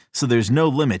smoothly, so there's no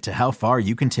limit to how far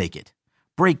you can take it.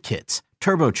 Brake kits,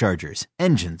 turbochargers,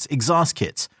 engines, exhaust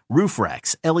kits, roof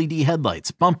racks, LED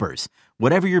headlights, bumpers,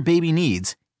 whatever your baby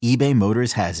needs, eBay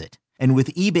Motors has it. And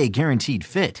with eBay Guaranteed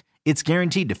Fit, it's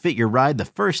guaranteed to fit your ride the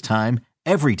first time,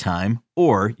 every time,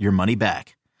 or your money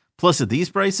back. Plus, at these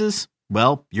prices,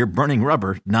 well, you're burning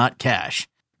rubber, not cash.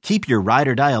 Keep your ride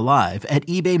or die alive at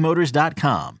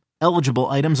ebaymotors.com. Eligible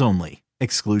items only.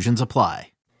 Exclusions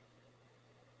apply.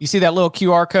 You see that little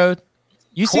QR code?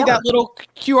 You see that little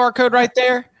QR code right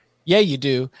there? Yeah, you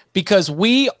do. Because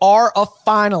we are a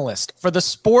finalist for the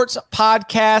Sports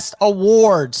Podcast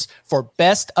Awards for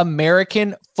Best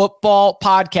American Football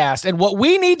Podcast. And what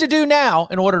we need to do now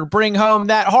in order to bring home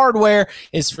that hardware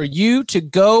is for you to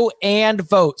go and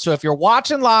vote. So if you're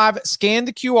watching live, scan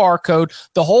the QR code.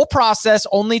 The whole process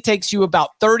only takes you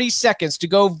about 30 seconds to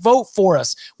go vote for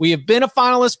us. We have been a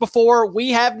finalist before.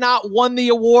 We have not won the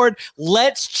award.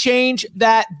 Let's change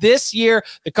that this year.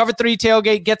 The Cover 3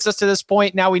 tailgate gets us to this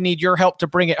point. Now we need your help to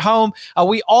bring it home.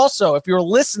 We also, if you're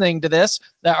listening to this,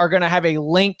 that are going to have a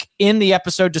link in the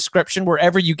episode description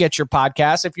wherever you get your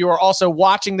podcast. If you are also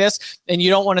watching this and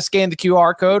you don't want to scan the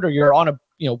QR code, or you're on a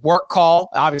work call,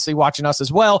 obviously watching us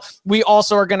as well, we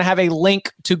also are going to have a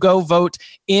link to go vote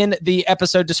in the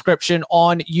episode description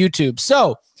on YouTube.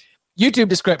 So YouTube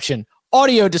description,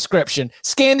 audio description,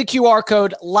 scan the QR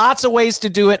code, lots of ways to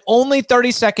do it, only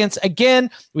 30 seconds. Again,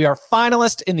 we are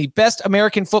finalists in the Best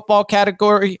American Football Podcast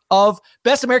category of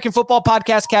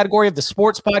the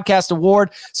Sports Podcast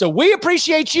Award. So we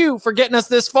appreciate you for getting us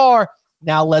this far.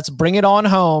 Now let's bring it on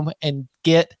home and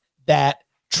get that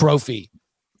trophy.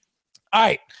 All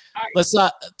right. Let's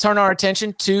turn our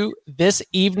attention to this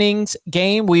evening's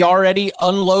game. We already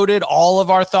unloaded all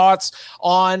of our thoughts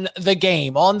on the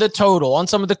game, on the total, on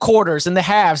some of the quarters and the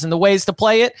halves and the ways to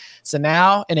play it. So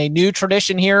now, in a new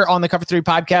tradition here on the Cover 3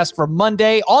 podcast for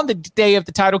Monday, on the day of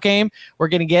the title game, we're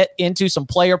going to get into some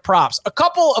player props. A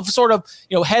couple of sort of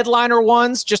headliner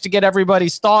ones just to get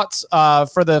everybody's thoughts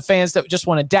for the fans that just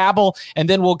want to dabble. And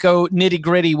then we'll go nitty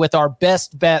gritty with our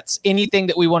best bets, anything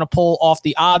that we want to pull off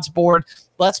the odds board.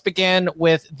 Let's begin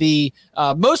with the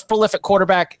most prolific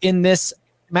quarterback in this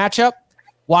matchup,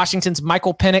 Washington's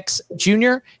Michael Penix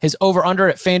Jr. His over-under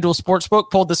at FanDuel Sportsbook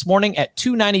pulled this morning at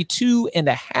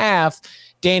 292.5.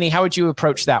 Danny, how would you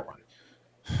approach that one?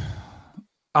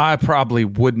 I probably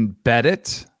wouldn't bet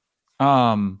it.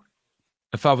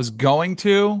 If I was going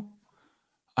to,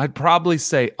 I'd probably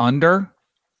say under.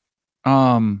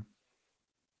 Again,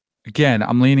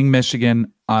 I'm leaning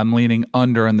Michigan. I'm leaning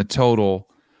under in the total.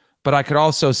 But I could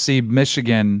also see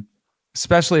Michigan,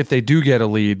 especially if they do get a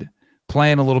lead,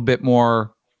 playing a little bit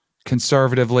more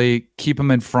conservatively, keep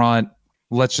them in front.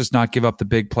 Let's just not give up the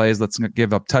big plays. Let's not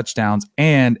give up touchdowns.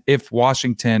 And if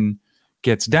Washington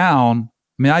gets down,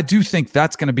 I mean, I do think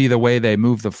that's going to be the way they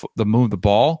move the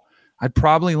ball. I'd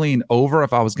probably lean over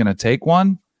if I was going to take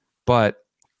one, but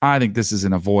I think this is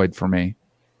an avoid for me.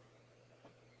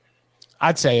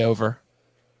 I'd say over.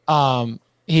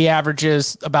 He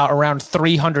averages about around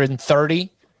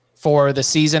 330 for the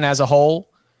season as a whole.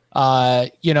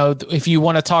 If you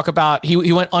want to talk about,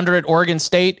 he went under at Oregon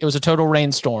State. It was a total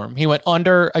rainstorm. He went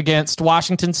under against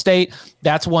Washington State.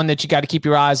 That's one that you got to keep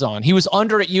your eyes on. He was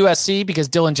under at USC because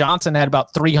Dylan Johnson had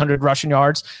about 300 rushing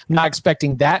yards. I'm not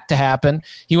expecting that to happen.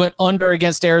 He went under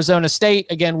against Arizona State.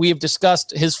 Again, we have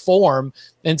discussed his form,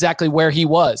 exactly where he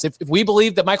was. If we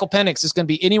believe that Michael Penix is going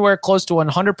to be anywhere close to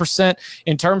 100%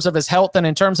 in terms of his health and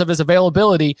in terms of his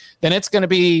availability, then it's going to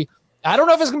be, I don't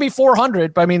know if it's going to be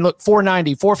 400, but I mean, look,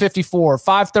 490, 454,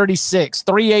 536,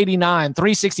 389,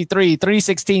 363,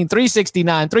 316,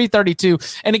 369, 332.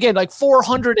 And again, like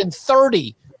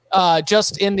 430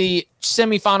 just in the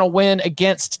semifinal win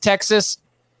against Texas.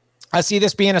 I see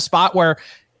this being a spot where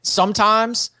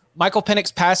sometimes Michael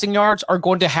Penix passing yards are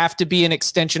going to have to be an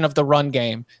extension of the run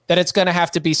game, that it's going to have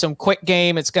to be some quick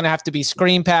game. It's going to have to be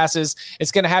screen passes.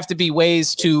 It's going to have to be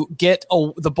ways to get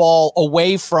the ball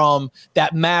away from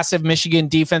that massive Michigan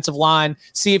defensive line.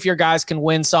 See if your guys can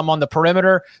win some on the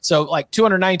perimeter. So like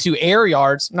 292 air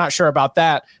yards, not sure about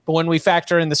that. But when we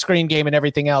factor in the screen game and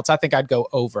everything else, I think I'd go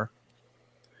over.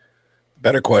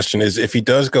 Better question is, if he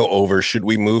does go over, should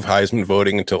we move Heisman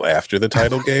voting until after the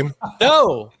title game?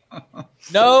 No.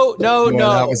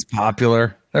 That was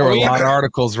popular. There were a lot of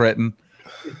articles written.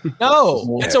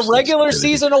 No, it's a regular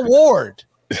season award.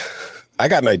 I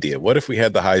got an idea. What if we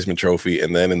had the Heisman Trophy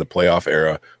and then in the playoff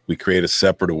era, we create a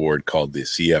separate award called the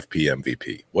CFP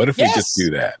MVP? What if we just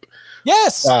do that?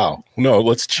 Yes. Wow. No,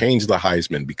 let's change the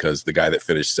Heisman because the guy that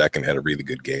finished second had a really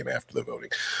good game after the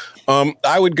voting.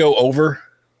 I would go over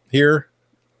here.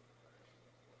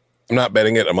 I'm not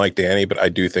betting it. I'm like Danny, but I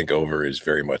do think over is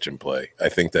very much in play. I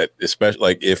think that especially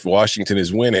like if Washington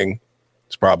is winning,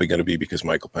 it's probably going to be because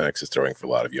Michael Penix is throwing for a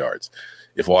lot of yards.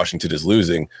 If Washington is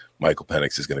losing, Michael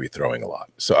Penix is going to be throwing a lot.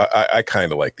 So I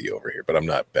kind of like the over here, but I'm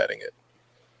not betting it.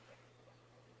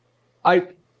 I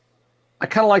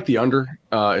kind of like the under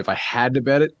if I had to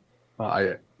bet it.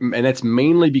 And that's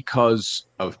mainly because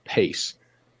of pace.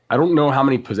 I don't know how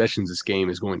many possessions this game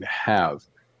is going to have.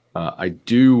 I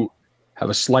do have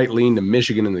a slight lean to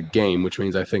Michigan in the game, which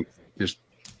means I think this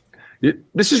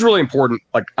is really important.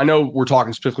 Like, I know we're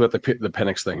talking specifically about the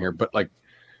Penix thing here, but like,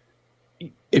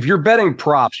 if you're betting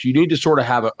props, you need to sort of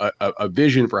have a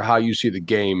vision for how you see the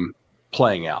game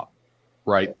playing out,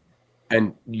 right?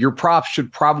 And your props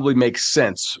should probably make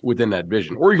sense within that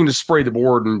vision, or you can just spray the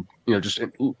board and just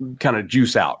kind of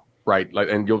juice out, right? Like,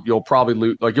 and you'll probably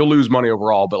lose, like you'll lose money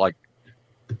overall, but like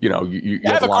you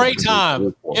have a great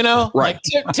time, right? Like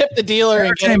tip the dealer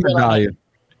and get value.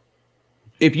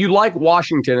 If you like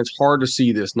Washington, it's hard to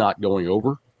see this not going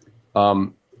over,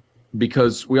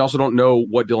 because we also don't know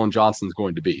what Dylan Johnson's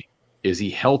going to be. Is he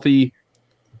healthy?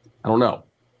 I don't know.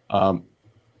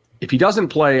 If he doesn't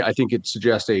play, I think it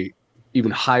suggests a even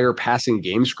higher passing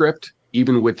game script,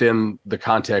 even within the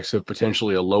context of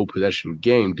potentially a low possession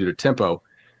game due to tempo.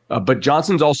 But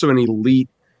Johnson's also an elite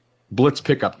blitz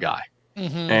pickup guy.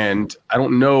 Mm-hmm. And I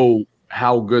don't know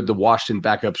how good the Washington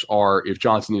backups are if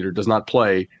Johnson either does not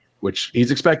play, which he's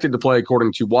expected to play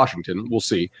according to Washington. We'll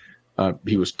see.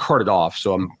 He was carted off,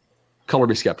 so I'm color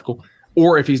me skeptical.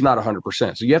 Or if he's not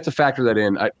 100%. So you have to factor that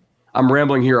in. I'm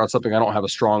rambling here on something I don't have a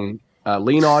strong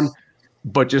lean on.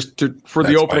 But just for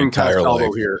the opening kind of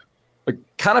salvo here, like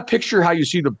kind of picture how you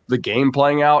see the game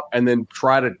playing out, and then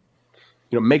try to,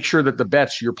 make sure that the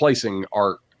bets you're placing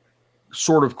are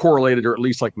sort of correlated, or at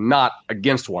least like not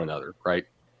against one another, right?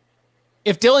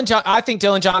 I think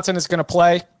Dylan Johnson is going to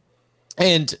play,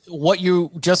 and what you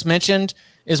just mentioned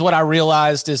is what I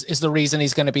realized is the reason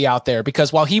he's going to be out there,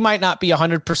 because while he might not be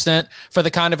 100% for the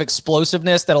kind of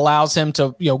explosiveness that allows him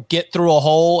to get through a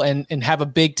hole and have a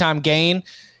big time gain.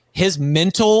 His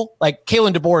mental, like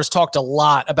Kalen DeBoer has talked a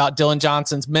lot about Dylan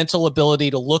Johnson's mental ability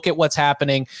to look at what's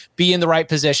happening, be in the right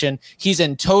position. He's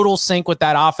in total sync with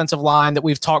that offensive line that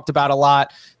we've talked about a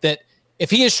lot, that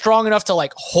if he is strong enough to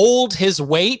like hold his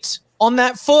weight on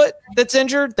that foot that's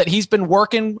injured, that he's been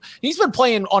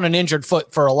playing on an injured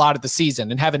foot for a lot of the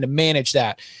season and having to manage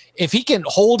that. If he can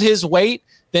hold his weight,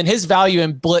 then his value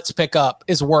in blitz pickup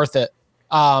is worth it.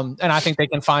 And I think they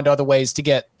can find other ways to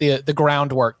get the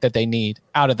groundwork that they need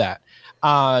out of that.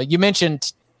 You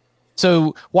mentioned,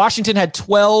 so Washington had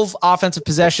 12 offensive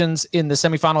possessions in the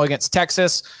semifinal against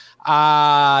Texas.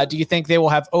 Do you think they will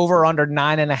have over or under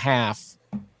 9.5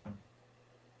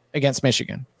 against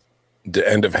Michigan? The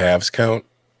end of halves count?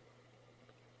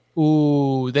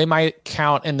 Ooh, they might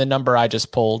count in the number I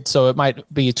just pulled. So it might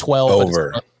be 12.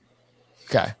 Over.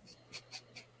 Okay.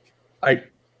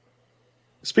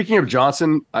 Speaking of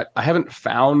Johnson, I haven't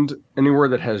found anywhere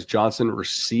that has Johnson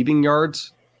receiving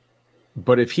yards,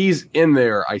 but if he's in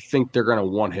there, I think they're going to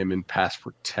want him in pass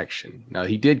protection. Now,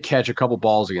 he did catch a couple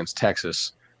balls against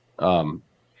Texas, but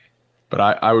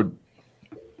I would,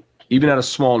 even at a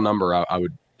small number, I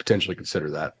would potentially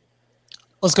consider that.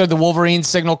 Let's go to the Wolverines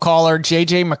signal caller,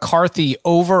 JJ McCarthy,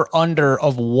 over under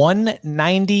of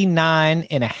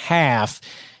 199.5.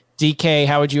 DK,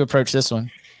 how would you approach this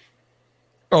one?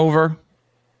 Over.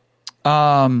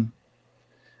 I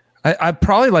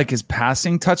probably like his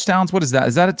passing touchdowns. What is that?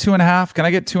 Is that a 2.5? Can I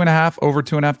get 2.5 over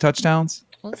 2.5 touchdowns?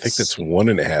 I think that's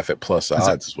 1.5 at plus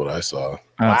odds is what I saw.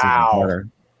 Wow.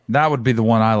 That would be the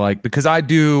one I like, because I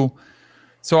do.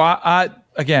 So I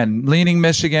again, leaning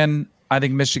Michigan. I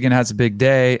think Michigan has a big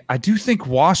day. I do think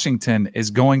Washington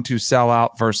is going to sell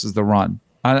out versus the run.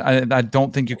 I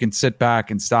don't think you can sit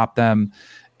back and stop them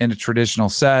in a traditional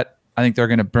set. I think they're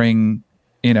going to bring,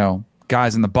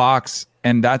 guys in the box,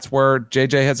 and that's where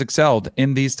JJ has excelled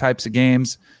in these types of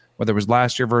games, whether it was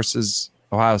last year versus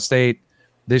Ohio State,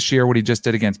 this year what he just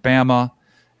did against Bama,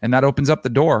 and that opens up the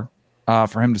door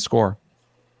for him to score.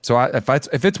 So if it's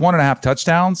 1.5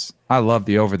 touchdowns, I love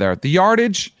the over there. The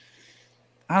yardage,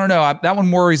 I don't know. That one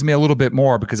worries me a little bit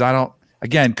more, because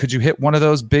could you hit one of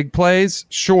those big plays?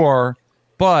 Sure,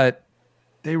 but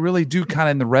they really do kind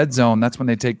of in the red zone. That's when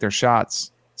they take their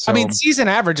shots. So, season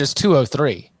average is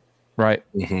 203. Right.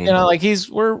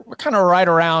 Mm-hmm. We're kind of right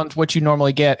around what you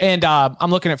normally get. And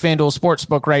I'm looking at FanDuel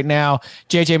Sportsbook right now.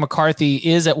 JJ McCarthy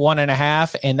is at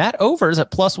 1.5, and that over is at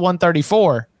plus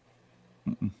 134.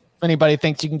 If anybody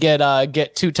thinks you can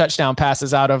get 2 touchdown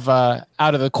passes out of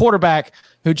the quarterback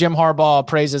who Jim Harbaugh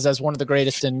praises as one of the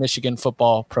greatest in Michigan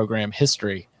football program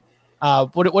history.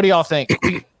 What do y'all think?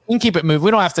 We can keep it moving. We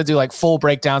don't have to do like full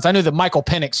breakdowns. I knew the Michael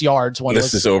Penix yards one.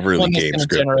 This is overly game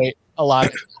script. Generate a lot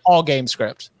of all game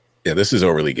script. Yeah, this is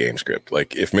overly game script.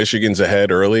 Like, if Michigan's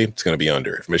ahead early, it's going to be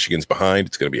under. If Michigan's behind,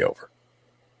 it's going to be over.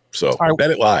 So bet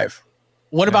it live.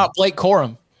 What about Blake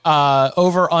Corum?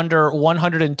 Over under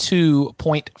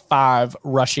 102.5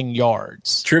 rushing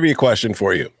yards. Trivia question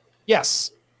for you.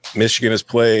 Yes. Michigan has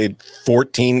played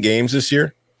 14 games this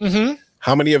year. Mm-hmm.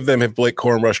 How many of them have Blake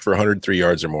Corum rushed for 103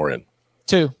 yards or more in?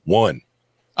 2. 1.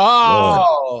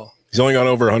 Oh. 1. He's only gone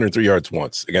over 103 yards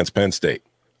once against Penn State.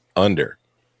 Under.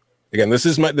 Again, this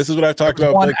is what I've talked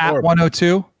about. One at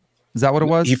 102. Is that what it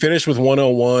was? He finished with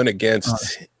 101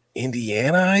 against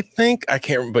Indiana, I think. I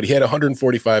can't remember, but he had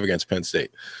 145 against Penn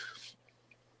State.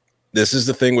 This is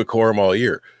the thing with Corum all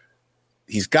year.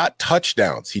 He's got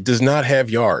touchdowns. He does not have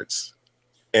yards.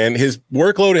 And his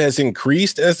workload has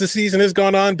increased as the season has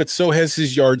gone on, but so has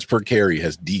his yards per carry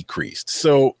has decreased.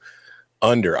 So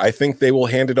under. I think they will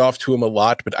hand it off to him a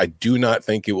lot, but I do not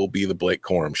think it will be the Blake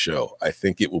Corum show. I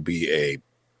think it will be a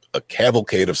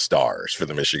cavalcade of stars for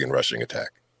the Michigan rushing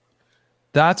attack.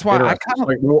 That's why I kind of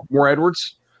like more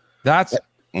Edwards. That's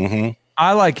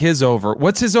I like his over.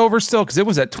 What's his over still? Because it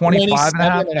was at 25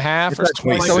 and a half or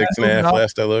 26 and a half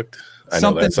last I looked. I know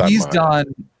something that's on he's mine. done,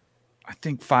 I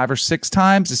think 5 or 6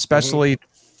 times, especially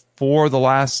for the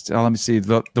last. Let me see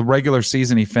the regular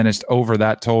season. He finished over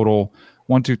that total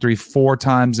 1, 2, 3, 4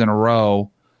 times in a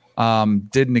row.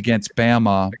 Didn't against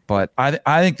Bama, but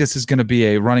I think this is going to be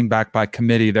a running back by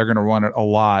committee. They're going to run it a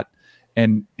lot,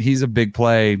 and he's a big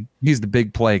play. He's the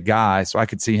big play guy, so I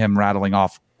could see him rattling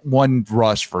off one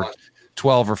rush for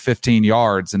 12 or 15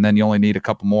 yards, and then you only need a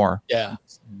couple more. Yeah,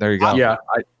 there you go.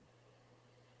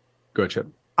 Go ahead, Chip.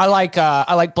 I like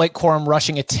Blake Corum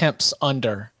rushing attempts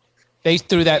under. They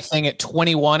threw that thing at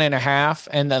 21 and a half.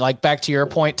 And then, like, back to your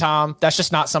point, Tom, that's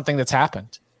just not something that's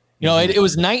happened. You know, it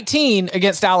was 19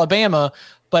 against Alabama,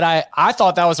 but I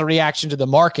thought that was a reaction to the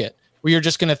market where you're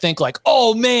just going to think like,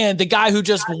 oh man, the guy who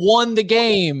just won the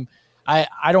game.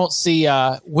 I don't see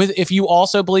if you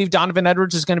also believe Donovan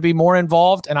Edwards is going to be more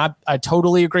involved. And I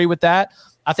totally agree with that.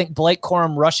 I think Blake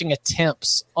Corum rushing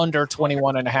attempts under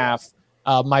 21 and a half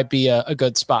might be a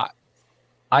good spot.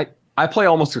 I play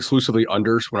almost exclusively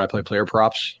unders when I play player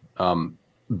props.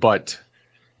 But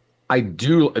I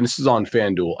do, and this is on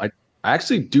FanDuel, I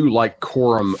actually do like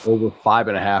Corum over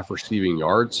 5.5 receiving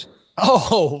yards.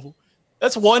 Oh,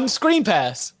 that's one screen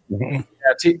pass. Yeah,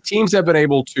 teams have been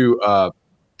able to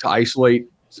isolate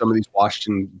some of these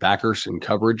Washington backers in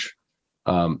coverage.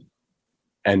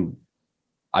 And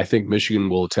I think Michigan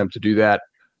will attempt to do that.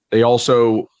 They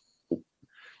also,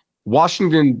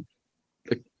 Washington,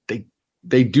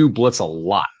 they do blitz a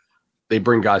lot. They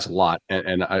bring guys a lot.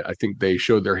 And I think they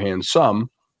showed their hand some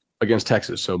against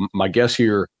Texas. So my guess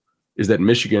here is that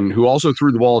Michigan, who also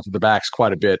threw the ball to the backs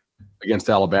quite a bit against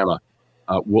Alabama,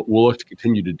 will look to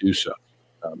continue to do so.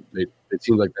 It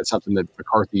seems like that's something that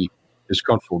McCarthy is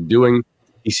comfortable doing.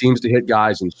 He seems to hit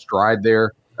guys in stride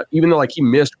there. Even though like he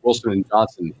missed Wilson and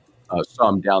Johnson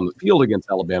some down the field against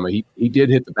Alabama, he did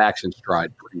hit the backs in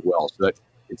stride pretty well. So that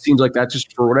it seems like that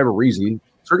just for whatever reason,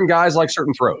 certain guys like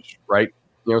certain throws, right?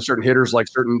 You know, certain hitters like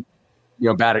certain,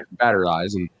 batter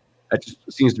eyes, and that just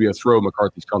seems to be a throw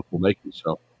McCarthy's comfortable making.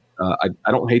 So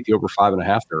I don't hate the over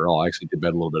 5.5 there at all. I actually did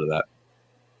bet a little bit of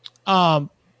that.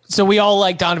 So we all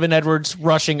like Donovan Edwards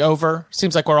rushing over.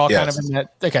 Seems like we're all kind of in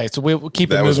that. Okay, so we'll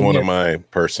keep it moving. That was one here. of my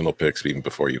personal picks even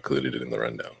before you included it in the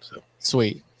rundown. So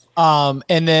sweet.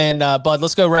 And then, Bud,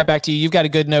 let's go right back to you. You've got a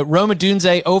good note. Rome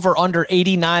Odunze over under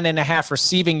 89.5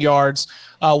 receiving yards.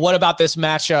 What about this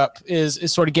matchup is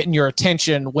sort of getting your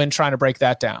attention when trying to break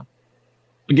that down?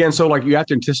 Again, so like you have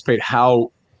to anticipate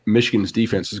how Michigan's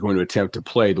defense is going to attempt to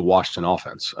play the Washington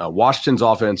offense. Washington's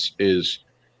offense is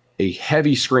a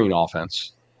heavy screen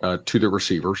offense to the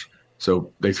receivers.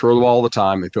 So they throw the ball all the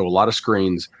time. They throw a lot of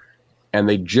screens, and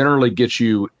they generally get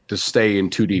you to stay in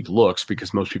too deep looks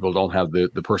because most people don't have the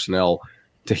personnel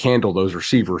to handle those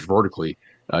receivers vertically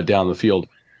down the field.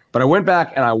 But I went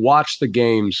back and I watched the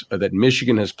games that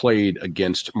Michigan has played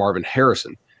against Marvin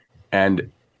Harrison, and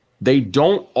they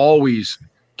don't always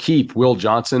keep Will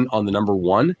Johnson on the number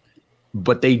 1,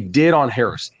 but they did on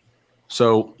Harrison.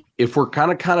 So if we're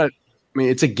kind of,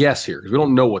 it's a guess here because we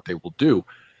don't know what they will do,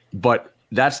 but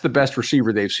that's the best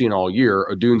receiver they've seen all year.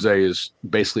 Odunze is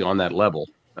basically on that level.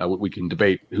 We can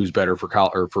debate who's better for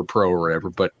college or for pro or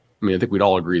whatever, but I think we'd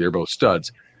all agree they're both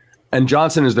studs. And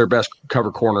Johnson is their best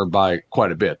cover corner by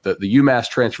quite a bit. The UMass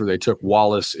transfer they took,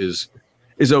 Wallace, is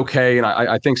okay, and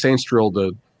I think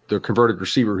Sainstrill, the converted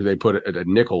receiver who they put at a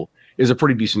nickel, is a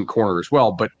pretty decent corner as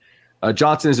well. But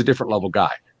Johnson is a different level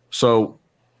guy, so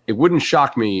it wouldn't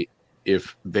shock me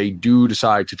if they do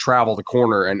decide to travel the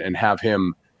corner and have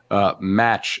him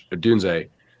match Odunze,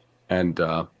 and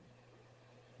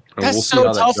that's we'll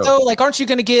so tough though. Like, aren't you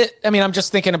going to get? I'm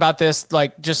just thinking about this,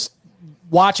 like just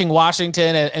watching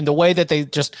Washington and the way that they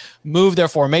just move their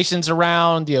formations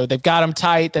around. They've got them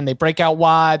tight, then they break out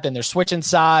wide, then they're switching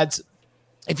sides.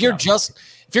 If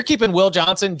you're keeping Will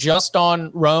Johnson just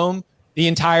on Rome the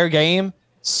entire game,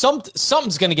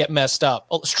 something's going to get messed up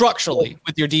structurally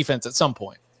with your defense at some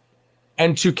point.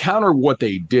 And to counter what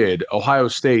they did, Ohio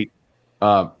State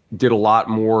did a lot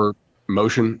more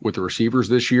motion with the receivers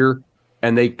this year,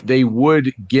 and they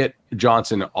would get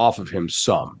Johnson off of him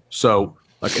some. So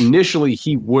Like initially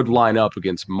he would line up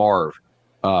against Marv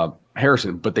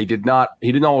Harrison, but he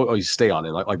didn't always stay on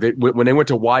it. When they went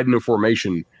to widen the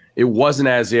formation, it wasn't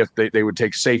as if they would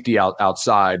take safety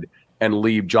outside and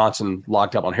leave Johnson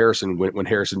locked up on Harrison when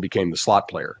Harrison became the slot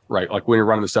player, right? Like when you're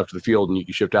running the stuff to the field and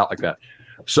you shift out like that.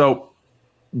 So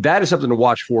that is something to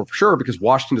watch for sure, because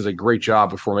Washington does a great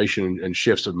job with formation and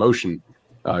shifts of motion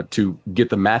to get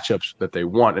the matchups that they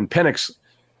want. And Penix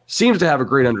seems to have a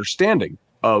great understanding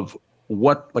of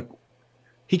what, like,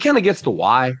 he kind of gets the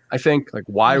why, I think. Like,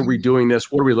 why are we doing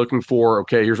this? What are we looking for?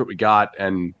 Okay, here's what we got.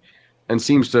 And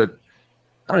seems to, I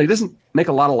don't know, he doesn't make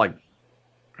a lot of like,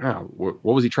 what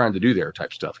was he trying to do there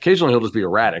type stuff. Occasionally he'll just be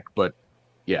erratic, but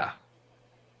yeah.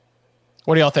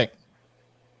 What do y'all think?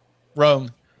 Rome.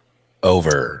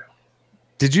 Over.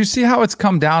 Did you see how it's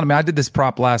come down? I mean, I did this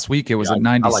prop last week. It was at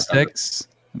 96,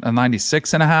 a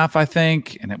 96 and a half, I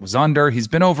think, and it was under. He's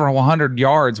been over 100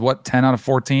 yards, 10 out of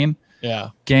 14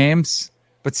 games.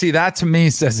 But see, that to me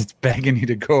says it's begging you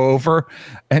to go over.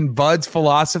 And Bud's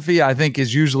philosophy, I think,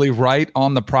 is usually right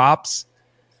on the props.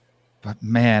 But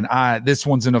man, this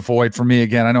one's in a void for me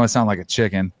again. I know I sound like a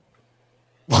chicken.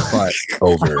 But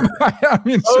over. I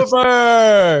mean,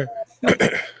 over.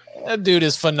 That dude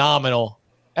is phenomenal.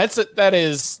 That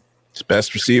is his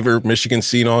best receiver Michigan's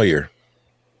seen all year.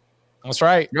 That's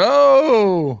right.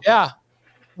 Go. Yeah.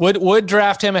 Would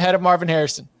draft him ahead of Marvin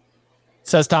Harrison,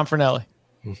 says Tom Fornelli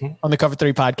on the Cover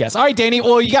 3 podcast. All right, Danny.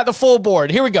 Well, you got the full board.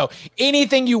 Here we go.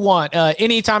 Anything you want.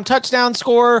 Anytime touchdown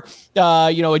score,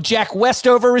 a Jack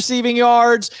Westover receiving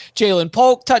yards, Jalen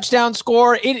Polk touchdown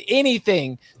score,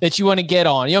 anything that you want to get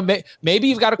on. Maybe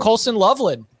you've got a Colson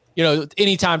Loveland,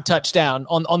 anytime touchdown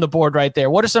on the board right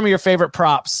there. What are some of your favorite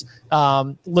props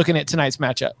looking at tonight's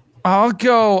matchup? I'll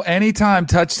go anytime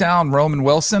touchdown, Roman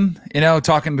Wilson,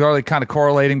 talking really kind of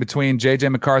correlating between J.J.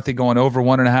 McCarthy going over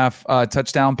 1.5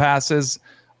 touchdown passes.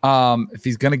 If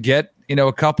he's going to get,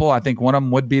 a couple, I think one of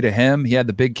them would be to him. He had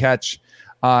the big catch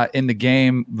in the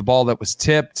game, the ball that was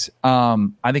tipped.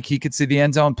 I think he could see the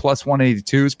end zone. Plus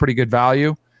 182 is pretty good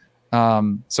value.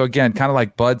 So again, kind of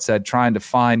like Bud said, trying to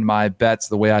find my bets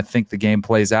the way I think the game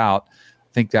plays out.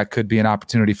 I think that could be an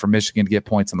opportunity for Michigan to get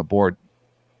points on the board.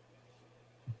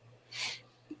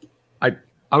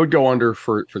 I would go under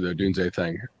for the Dunze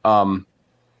thing. All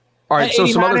right, so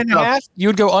some other stuff. You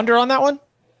would go under on that one?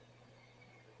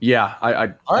 Yeah, I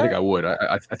think I would.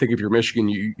 I think if you're Michigan,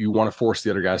 you want to force the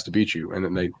other guys to beat you, and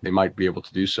then they might be able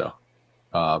to do so.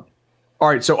 All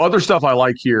right, so other stuff I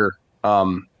like here.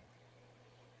 I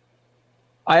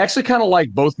actually kind of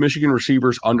like both Michigan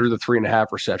receivers under the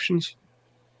 3.5 receptions.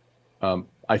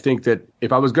 I think that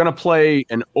if I was going to play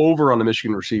an over on the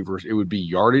Michigan receivers, it would be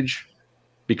yardage,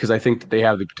 because I think that they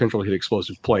have the potential to hit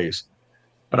explosive plays.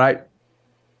 But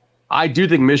I do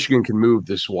think Michigan can move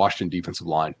this Washington defensive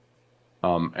line.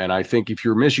 And I think if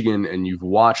you're Michigan and you've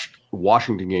watched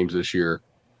Washington games this year,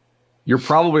 you're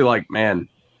probably like, man,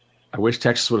 I wish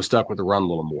Texas would have stuck with the run a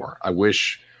little more. I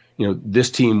wish, this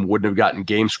team wouldn't have gotten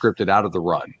game scripted out of the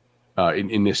run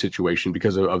in this situation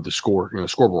because of the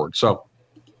scoreboard. So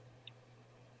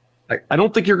I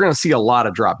don't think you're going to see a lot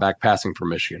of drop back passing from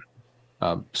Michigan.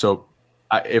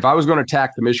 If I was going to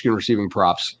attack the Michigan receiving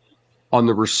props on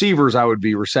the receivers, I would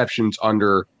be receptions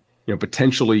under,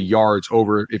 potentially yards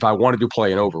over if I wanted to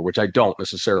play an over, which I don't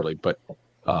necessarily, but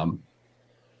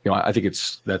I think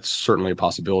that's certainly a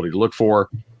possibility to look for.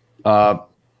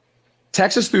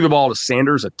 Texas threw the ball to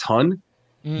Sanders a ton.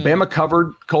 Bama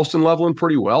covered Colston Loveland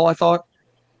pretty well, I thought.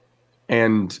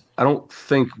 And I don't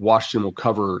think Washington will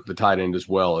cover the tight end as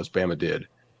well as Bama did.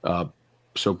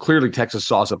 So clearly Texas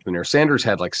saw something there. Sanders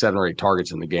had like 7 or 8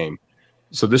 targets in the game.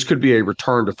 So this could be a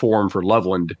return to form for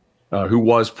Loveland, who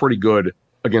was pretty good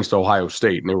against Ohio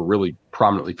State, and they were really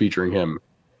prominently featuring him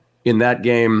in that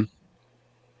game.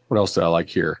 What else did I like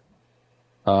here?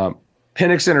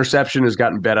 Penix interception has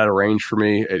gotten bet out of range for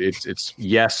me. It's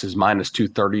is minus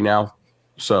 230 now.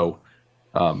 So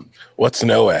what's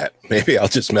no at? Maybe I'll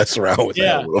just mess around with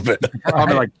that a little bit.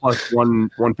 Probably like plus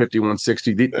 150,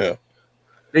 160.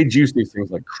 They juice these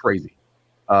things like crazy,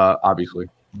 obviously.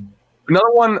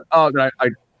 Another one that I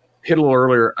hit a little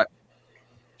earlier,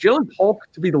 Jalen Polk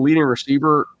to be the leading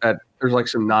receiver there's like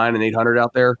some 9 and 800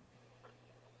 out there.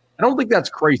 I don't think that's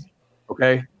crazy.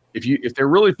 Okay. If they're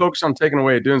really focused on taking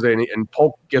away a Dunze and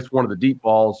Polk gets one of the deep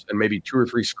balls and maybe 2 or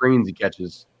 3 screens he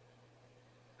catches,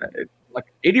 like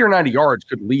 80 or 90 yards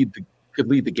could lead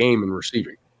the game in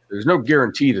receiving. There's no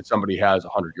guarantee that somebody has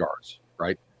 100 yards,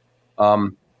 right?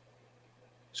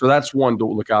 So that's one to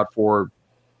look out for.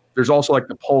 There's also like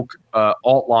the Polk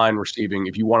alt line receiving.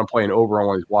 If you want to play an over on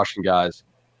one of these Washington guys,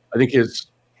 I think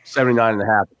his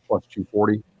 79.5 plus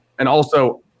 240. And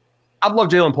also, I've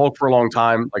loved Jalen Polk for a long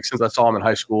time, like since I saw him in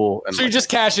high school. And so you're just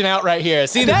cashing out right here.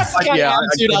 See, that's the kind of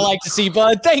attitude I like to see,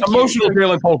 bud. Thank you. Emotional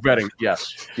Jalen Polk betting.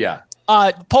 Yes. Yeah.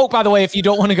 Polk, by the way, if you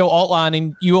don't want to go alt line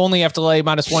and you only have to lay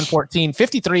minus 114,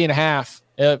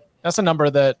 53.5. That's a number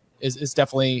that is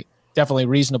definitely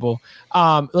reasonable.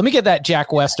 Let me get that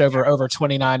Jack West over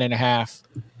 29.5.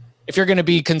 If you're going to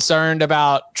be concerned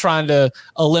about trying to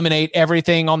eliminate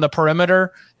everything on the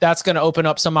perimeter, that's going to open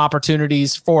up some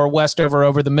opportunities for Westover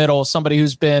over the middle. Somebody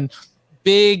who's been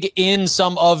big in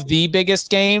some of the biggest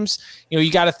games.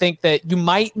 You got to think that you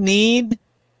might need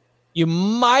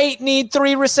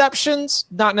 3 receptions,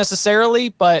 not necessarily,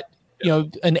 but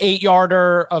an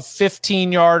 8-yarder, a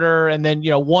 15-yarder, and then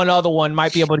one other one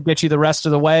might be able to get you the rest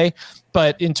of the way.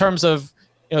 But in terms of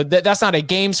that's not a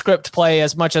game script play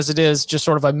as much as it is just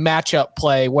sort of a matchup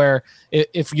play where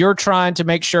if you're trying to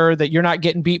make sure that you're not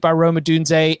getting beat by Roma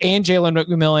Dunze and Jalen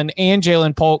McMillan and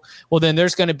Jalen Polk, well, then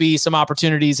there's going to be some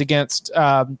opportunities against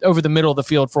over the middle of the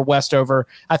field for Westover.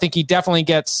 I think he definitely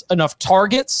gets enough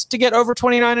targets to get over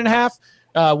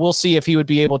 29.5. We'll see if he would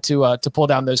be able to pull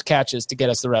down those catches to get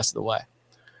us the rest of the way.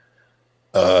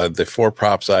 The 4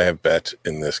 props I have bet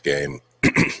in this game,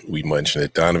 we mentioned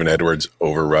it, Donovan Edwards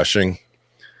over rushing.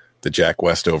 The Jack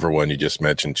Westover one you just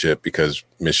mentioned, Chip, because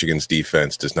Michigan's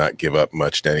defense does not give up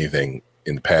much to anything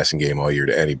in the passing game all year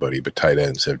to anybody, but tight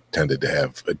ends have tended to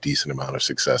have a decent amount of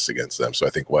success against them. So I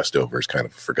think Westover is kind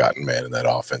of a forgotten man in that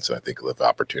offense, and I think he'll have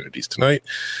opportunities tonight.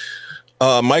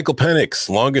 Michael Penix,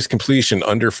 longest completion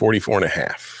under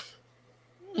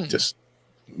 44.5. Just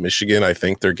Michigan, I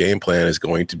think their game plan is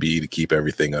going to be to keep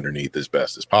everything underneath as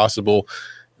best as possible.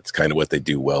 It's kind of what they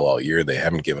do well all year. They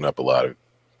haven't given up a lot of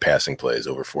passing plays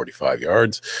over 45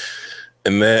 yards.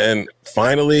 And then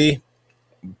finally,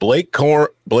 Blake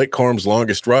Corum's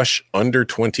longest rush under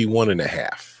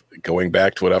 21.5. Going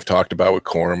back to what I've talked about with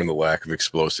Corum and the lack of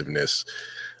explosiveness,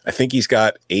 I think he's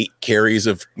got 8 carries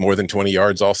of more than 20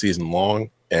 yards all season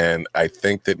long. And I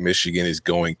think that Michigan is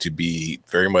going to be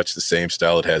very much the same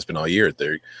style it has been all year.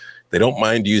 They don't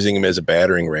mind using him as a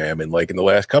battering ram. And like in the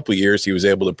last couple of years, he was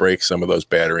able to break some of those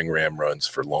battering ram runs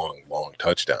for long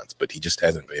touchdowns, but he just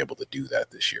hasn't been able to do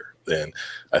that this year. And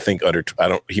I think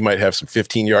he might have some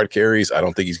 15-yard carries. I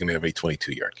don't think he's going to have any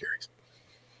 22-yard carries.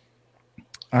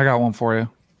 I got one for you.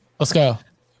 Let's go.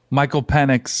 Michael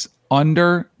Penix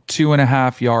under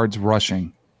 2.5 yards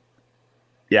rushing.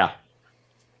 Yeah.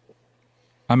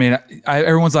 I mean,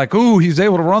 everyone's like, ooh, he's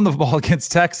able to run the ball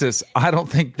against Texas. I don't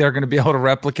think they're going to be able to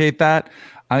replicate that.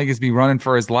 I think he's be running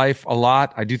for his life a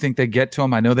lot. I do think they get to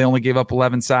him. I know they only gave up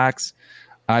 11 sacks.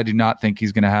 I do not think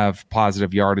he's going to have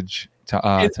positive yardage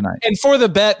tonight. And for the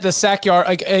bet, the sack yard,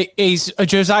 like a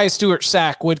Josiah Stewart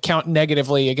sack would count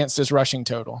negatively against his rushing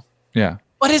total. Yeah.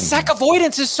 But his sack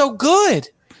avoidance is so good.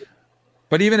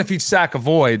 But even if he sack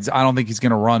avoids, I don't think he's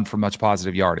going to run for much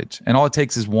positive yardage. And all it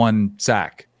takes is one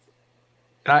sack.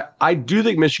 I do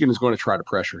think Michigan is going to try to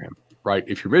pressure him, right?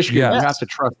 If you're Michigan, you have to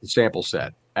trust the sample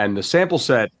set. And the sample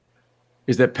set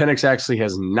is that Penix actually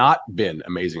has not been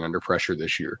amazing under pressure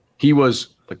this year. He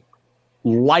was like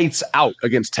lights out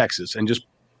against Texas. And just,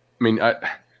 I mean,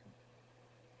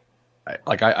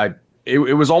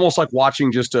 it was almost like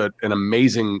watching just an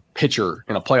amazing pitcher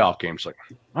in a playoff game. It's like,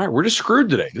 all right, we're just screwed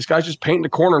today. This guy's just painting the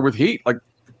corner with heat. Like,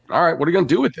 all right, what are you going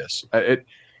to do with this?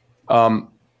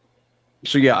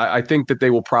 So, yeah, I think that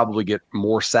they will probably get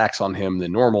more sacks on him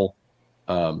than normal,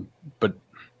 but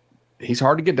he's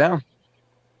hard to get down.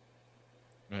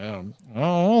 Yeah.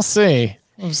 Oh, we'll see.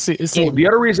 So the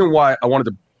other reason why I wanted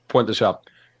to point this out,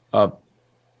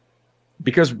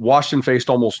 because Washington faced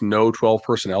almost no 12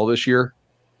 personnel this year,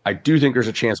 I do think there's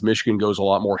a chance Michigan goes a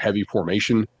lot more heavy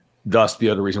formation. Thus, the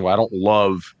other reason why I don't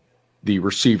love the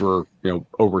receiver,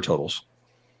 over totals.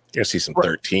 I see some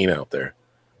 13 out there.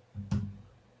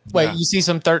 Wait, you see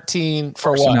some 13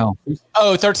 for personnel. What?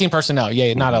 Oh, 13 personnel.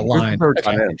 Yeah, not a line.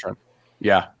 Okay.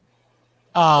 Yeah.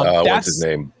 What's his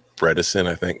name? Bredesen,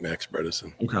 I think. Max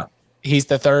Bredesen. Okay. He's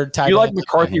the third tight end. You like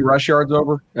McCarthy rush yards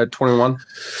over at 21?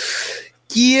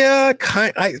 Yeah,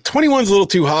 21's a little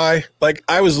too high. Like,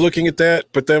 I was looking at that,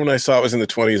 but then when I saw it was in the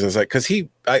 20s, I was like, because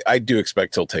I do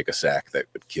expect he'll take a sack that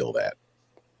would kill that.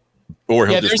 Or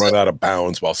he'll just run out of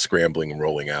bounds while scrambling and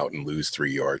rolling out and lose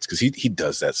 3 yards, because he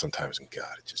does that sometimes, and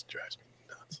God, it just drives me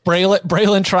nuts.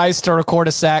 Braylon tries to record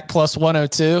a sack plus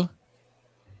 102.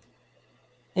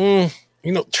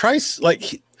 Trice,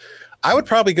 I would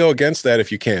probably go against that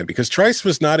if you can, because Trice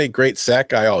was not a great sack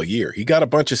guy all year. He got a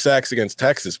bunch of sacks against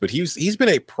Texas, but he's been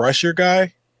a pressure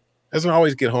guy. Doesn't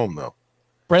always get home, though.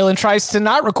 Braylon tries to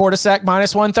not record a sack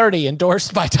minus 130,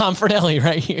 endorsed by Tom Fornelli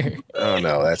right here. Oh,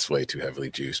 no, that's way too heavily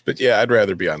juiced. But, yeah, I'd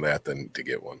rather be on that than to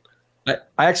get one. I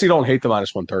actually don't hate the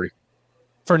minus 130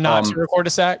 for not to record a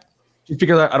sack. Just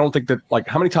because I don't think that, like,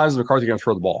 how many times is McCarthy going to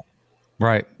throw the ball?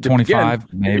 Right,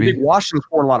 25 maybe. If Washington's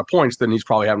scoring a lot of points, then he's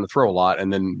probably having to throw a lot,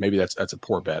 and then maybe that's a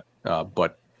poor bet.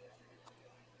 But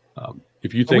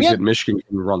if you think that Michigan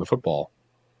can run the football,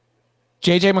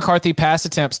 JJ McCarthy pass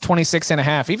attempts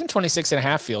 26.5. Even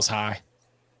 26.5 feels high,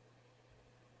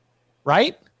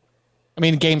 right? I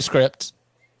mean, game script.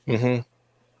 Mm-hmm.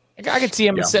 I could see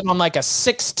him sitting on like a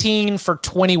 16 for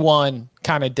 21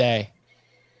 kind of day,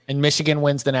 and Michigan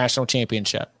wins the national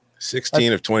championship.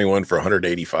 16 of 21 for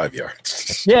 185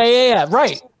 yards. Yeah.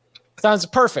 Right. Sounds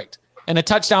perfect. And a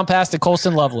touchdown pass to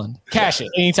Colston Loveland. Cash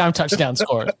it. Anytime touchdown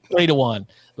score. 3-1.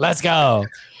 Let's go.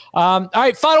 All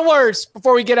right. Final words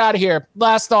before we get out of here.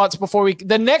 Last thoughts before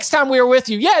the next time we are with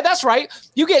you. Yeah, that's right.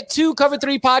 You get 2 Cover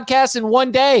 3 podcasts in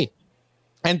one day.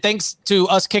 And thanks to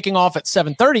us kicking off at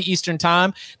 7:30 Eastern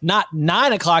time, not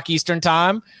 9 o'clock Eastern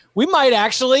time, we might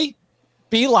actually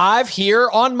be live here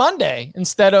on Monday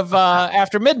instead of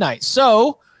after midnight.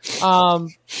 So, Tom,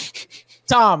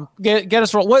 get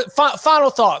us roll. What final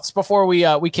thoughts before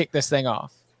we kick this thing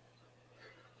off?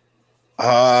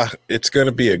 It's going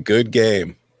to be a good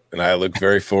game, and I look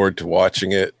very forward to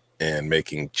watching it and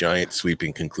making giant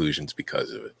sweeping conclusions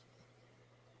because of it.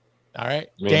 All right,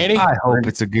 Danny. I hope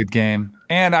it's a good game,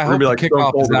 and I hope the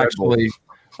kickoff is actually.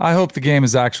 I hope the game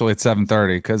is actually at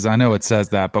 7:30 because I know it says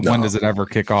that, but when does it ever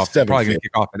kick off? It's probably going to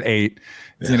kick off at 8.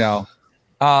 Yeah. You know,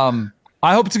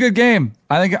 I hope it's a good game.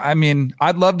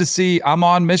 I'd love to see. I'm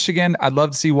on Michigan. I'd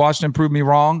love to see Washington prove me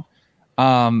wrong.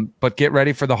 But get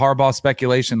ready for the Harbaugh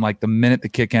speculation. Like the minute the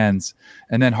kick ends,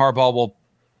 and then Harbaugh will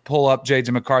pull up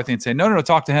JJ McCarthy and say, "No,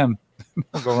 talk to him."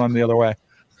 We'll go run the other way.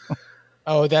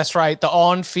 Oh, that's right. The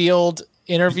on-field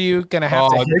interview going to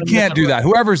have to. They can't do that.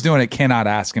 Whoever's doing it cannot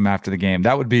ask him after the game.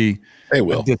 That would be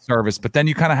a disservice. But then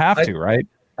you kind of have to, right?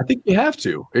 I think you have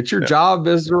to. It's your job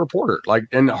as a reporter.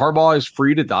 And Harbaugh is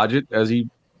free to dodge it as he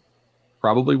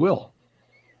probably will.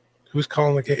 Who's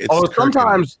calling the game?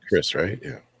 Sometimes Chris, right?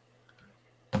 Yeah.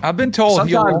 I've been told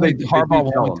Harbaugh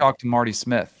will only talk to Marty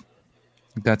Smith.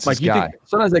 That's his guy.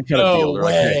 Sometimes they cut a deal. No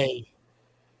way. Hey.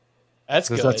 That's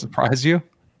good. Does that surprise you?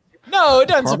 No, it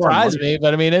doesn't surprise me.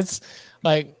 But I mean, it's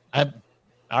like all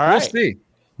right. We'll see.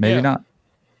 Maybe not.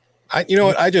 You know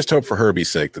what? I just hope for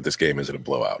Herbie's sake that this game isn't a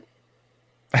blowout.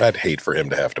 I'd hate for him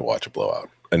to have to watch a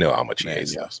blowout. I know how much he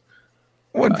hates us.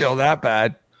 Wouldn't feel that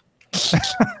bad.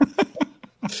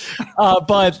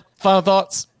 But final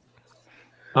thoughts.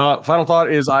 Final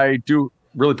thought is I do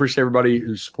really appreciate everybody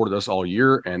who supported us all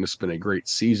year, and it's been a great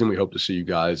season. We hope to see you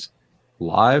guys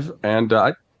live, and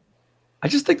I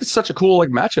just think it's such a cool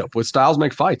matchup with styles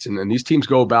make fights, and these teams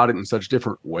go about it in such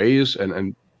different ways,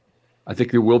 and I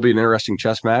think there will be an interesting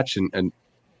chess match, and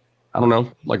I don't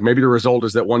know, maybe the result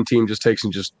is that one team just takes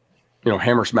and just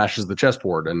hammer smashes the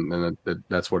chessboard, and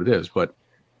that's what it is. But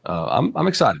I'm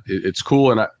excited. It's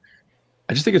cool, and I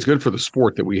just think it's good for the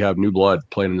sport that we have new blood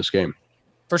playing in this game.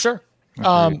 For sure.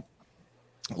 I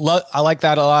like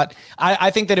that a lot. I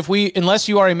think that unless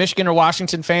you are a Michigan or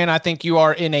Washington fan, I think you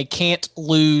are in a can't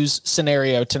lose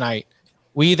scenario tonight.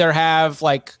 We either have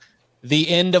the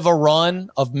end of a run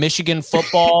of Michigan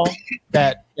football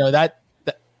that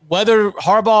whether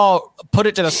Harbaugh put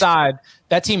it to the side,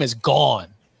 that team is gone.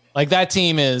 That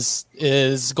team is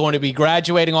going to be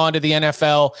graduating on to the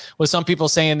NFL, with some people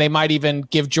saying they might even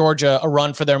give Georgia a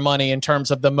run for their money in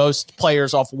terms of the most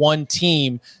players off one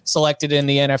team selected in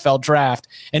the NFL draft.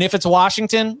 And if it's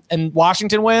Washington and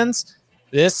Washington wins,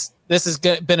 this has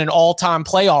been an all-time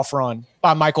playoff run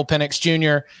by Michael Penix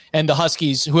Jr. and the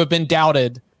Huskies, who have been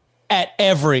doubted at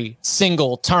every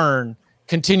single turn,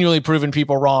 continually proving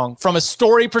people wrong. From a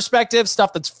story perspective,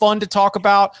 stuff that's fun to talk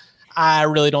about, I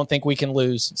really don't think we can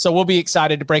lose. So we'll be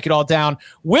excited to break it all down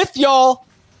with y'all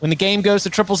when the game goes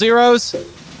to 000.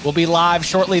 We'll be live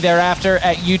shortly thereafter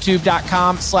at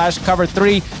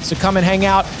youtube.com/cover3. So come and hang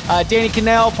out. Danny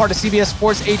Cannell, part of CBS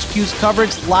Sports HQ's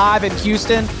coverage, live in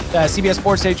Houston. CBS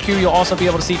Sports HQ, you'll also be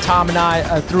able to see Tom and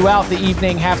I throughout the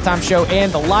evening, halftime show,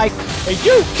 and the like. And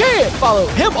you can follow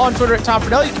him on Twitter at Tom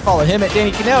Fernell. You can follow him at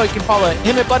Danny Cannell. You can follow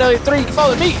him at BudElliott3. You can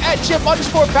follow me at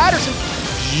Chip_Patterson.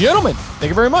 Gentlemen, thank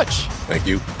you very much. Thank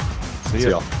you. See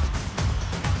y'all.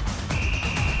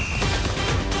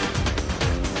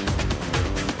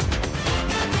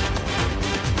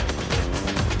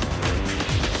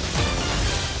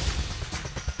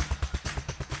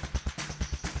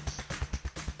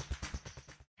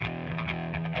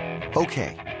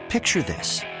 Okay, picture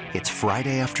this. It's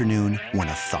Friday afternoon when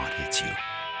a thought hits you.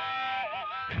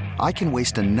 I can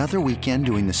waste another weekend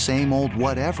doing the same old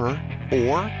whatever,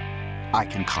 or I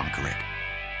can conquer it.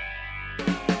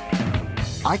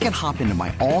 I can hop into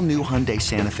my all-new Hyundai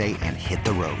Santa Fe and hit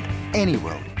the road. Any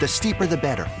road. The steeper, the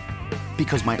better.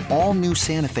 Because my all-new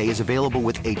Santa Fe is available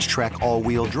with H-Track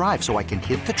all-wheel drive, so I can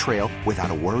hit the trail without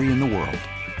a worry in the world.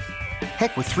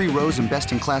 Heck, with 3 rows and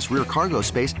best-in-class rear cargo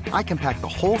space, I can pack the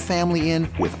whole family in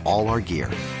with all our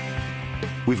gear.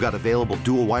 We've got available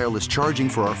dual wireless charging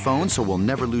for our phones, so we'll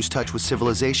never lose touch with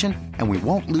civilization, and we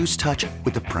won't lose touch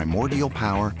with the primordial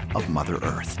power of Mother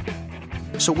Earth.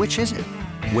 So which is it?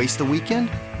 Waste the weekend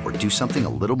or do something a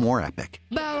little more epic?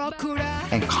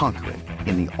 And conquer it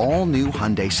in the all-new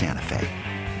Hyundai Santa Fe.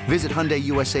 Visit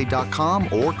HyundaiUSA.com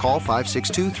or call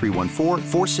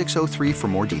 562-314-4603 for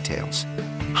more details.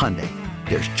 Hyundai,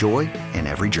 there's joy in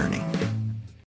every journey.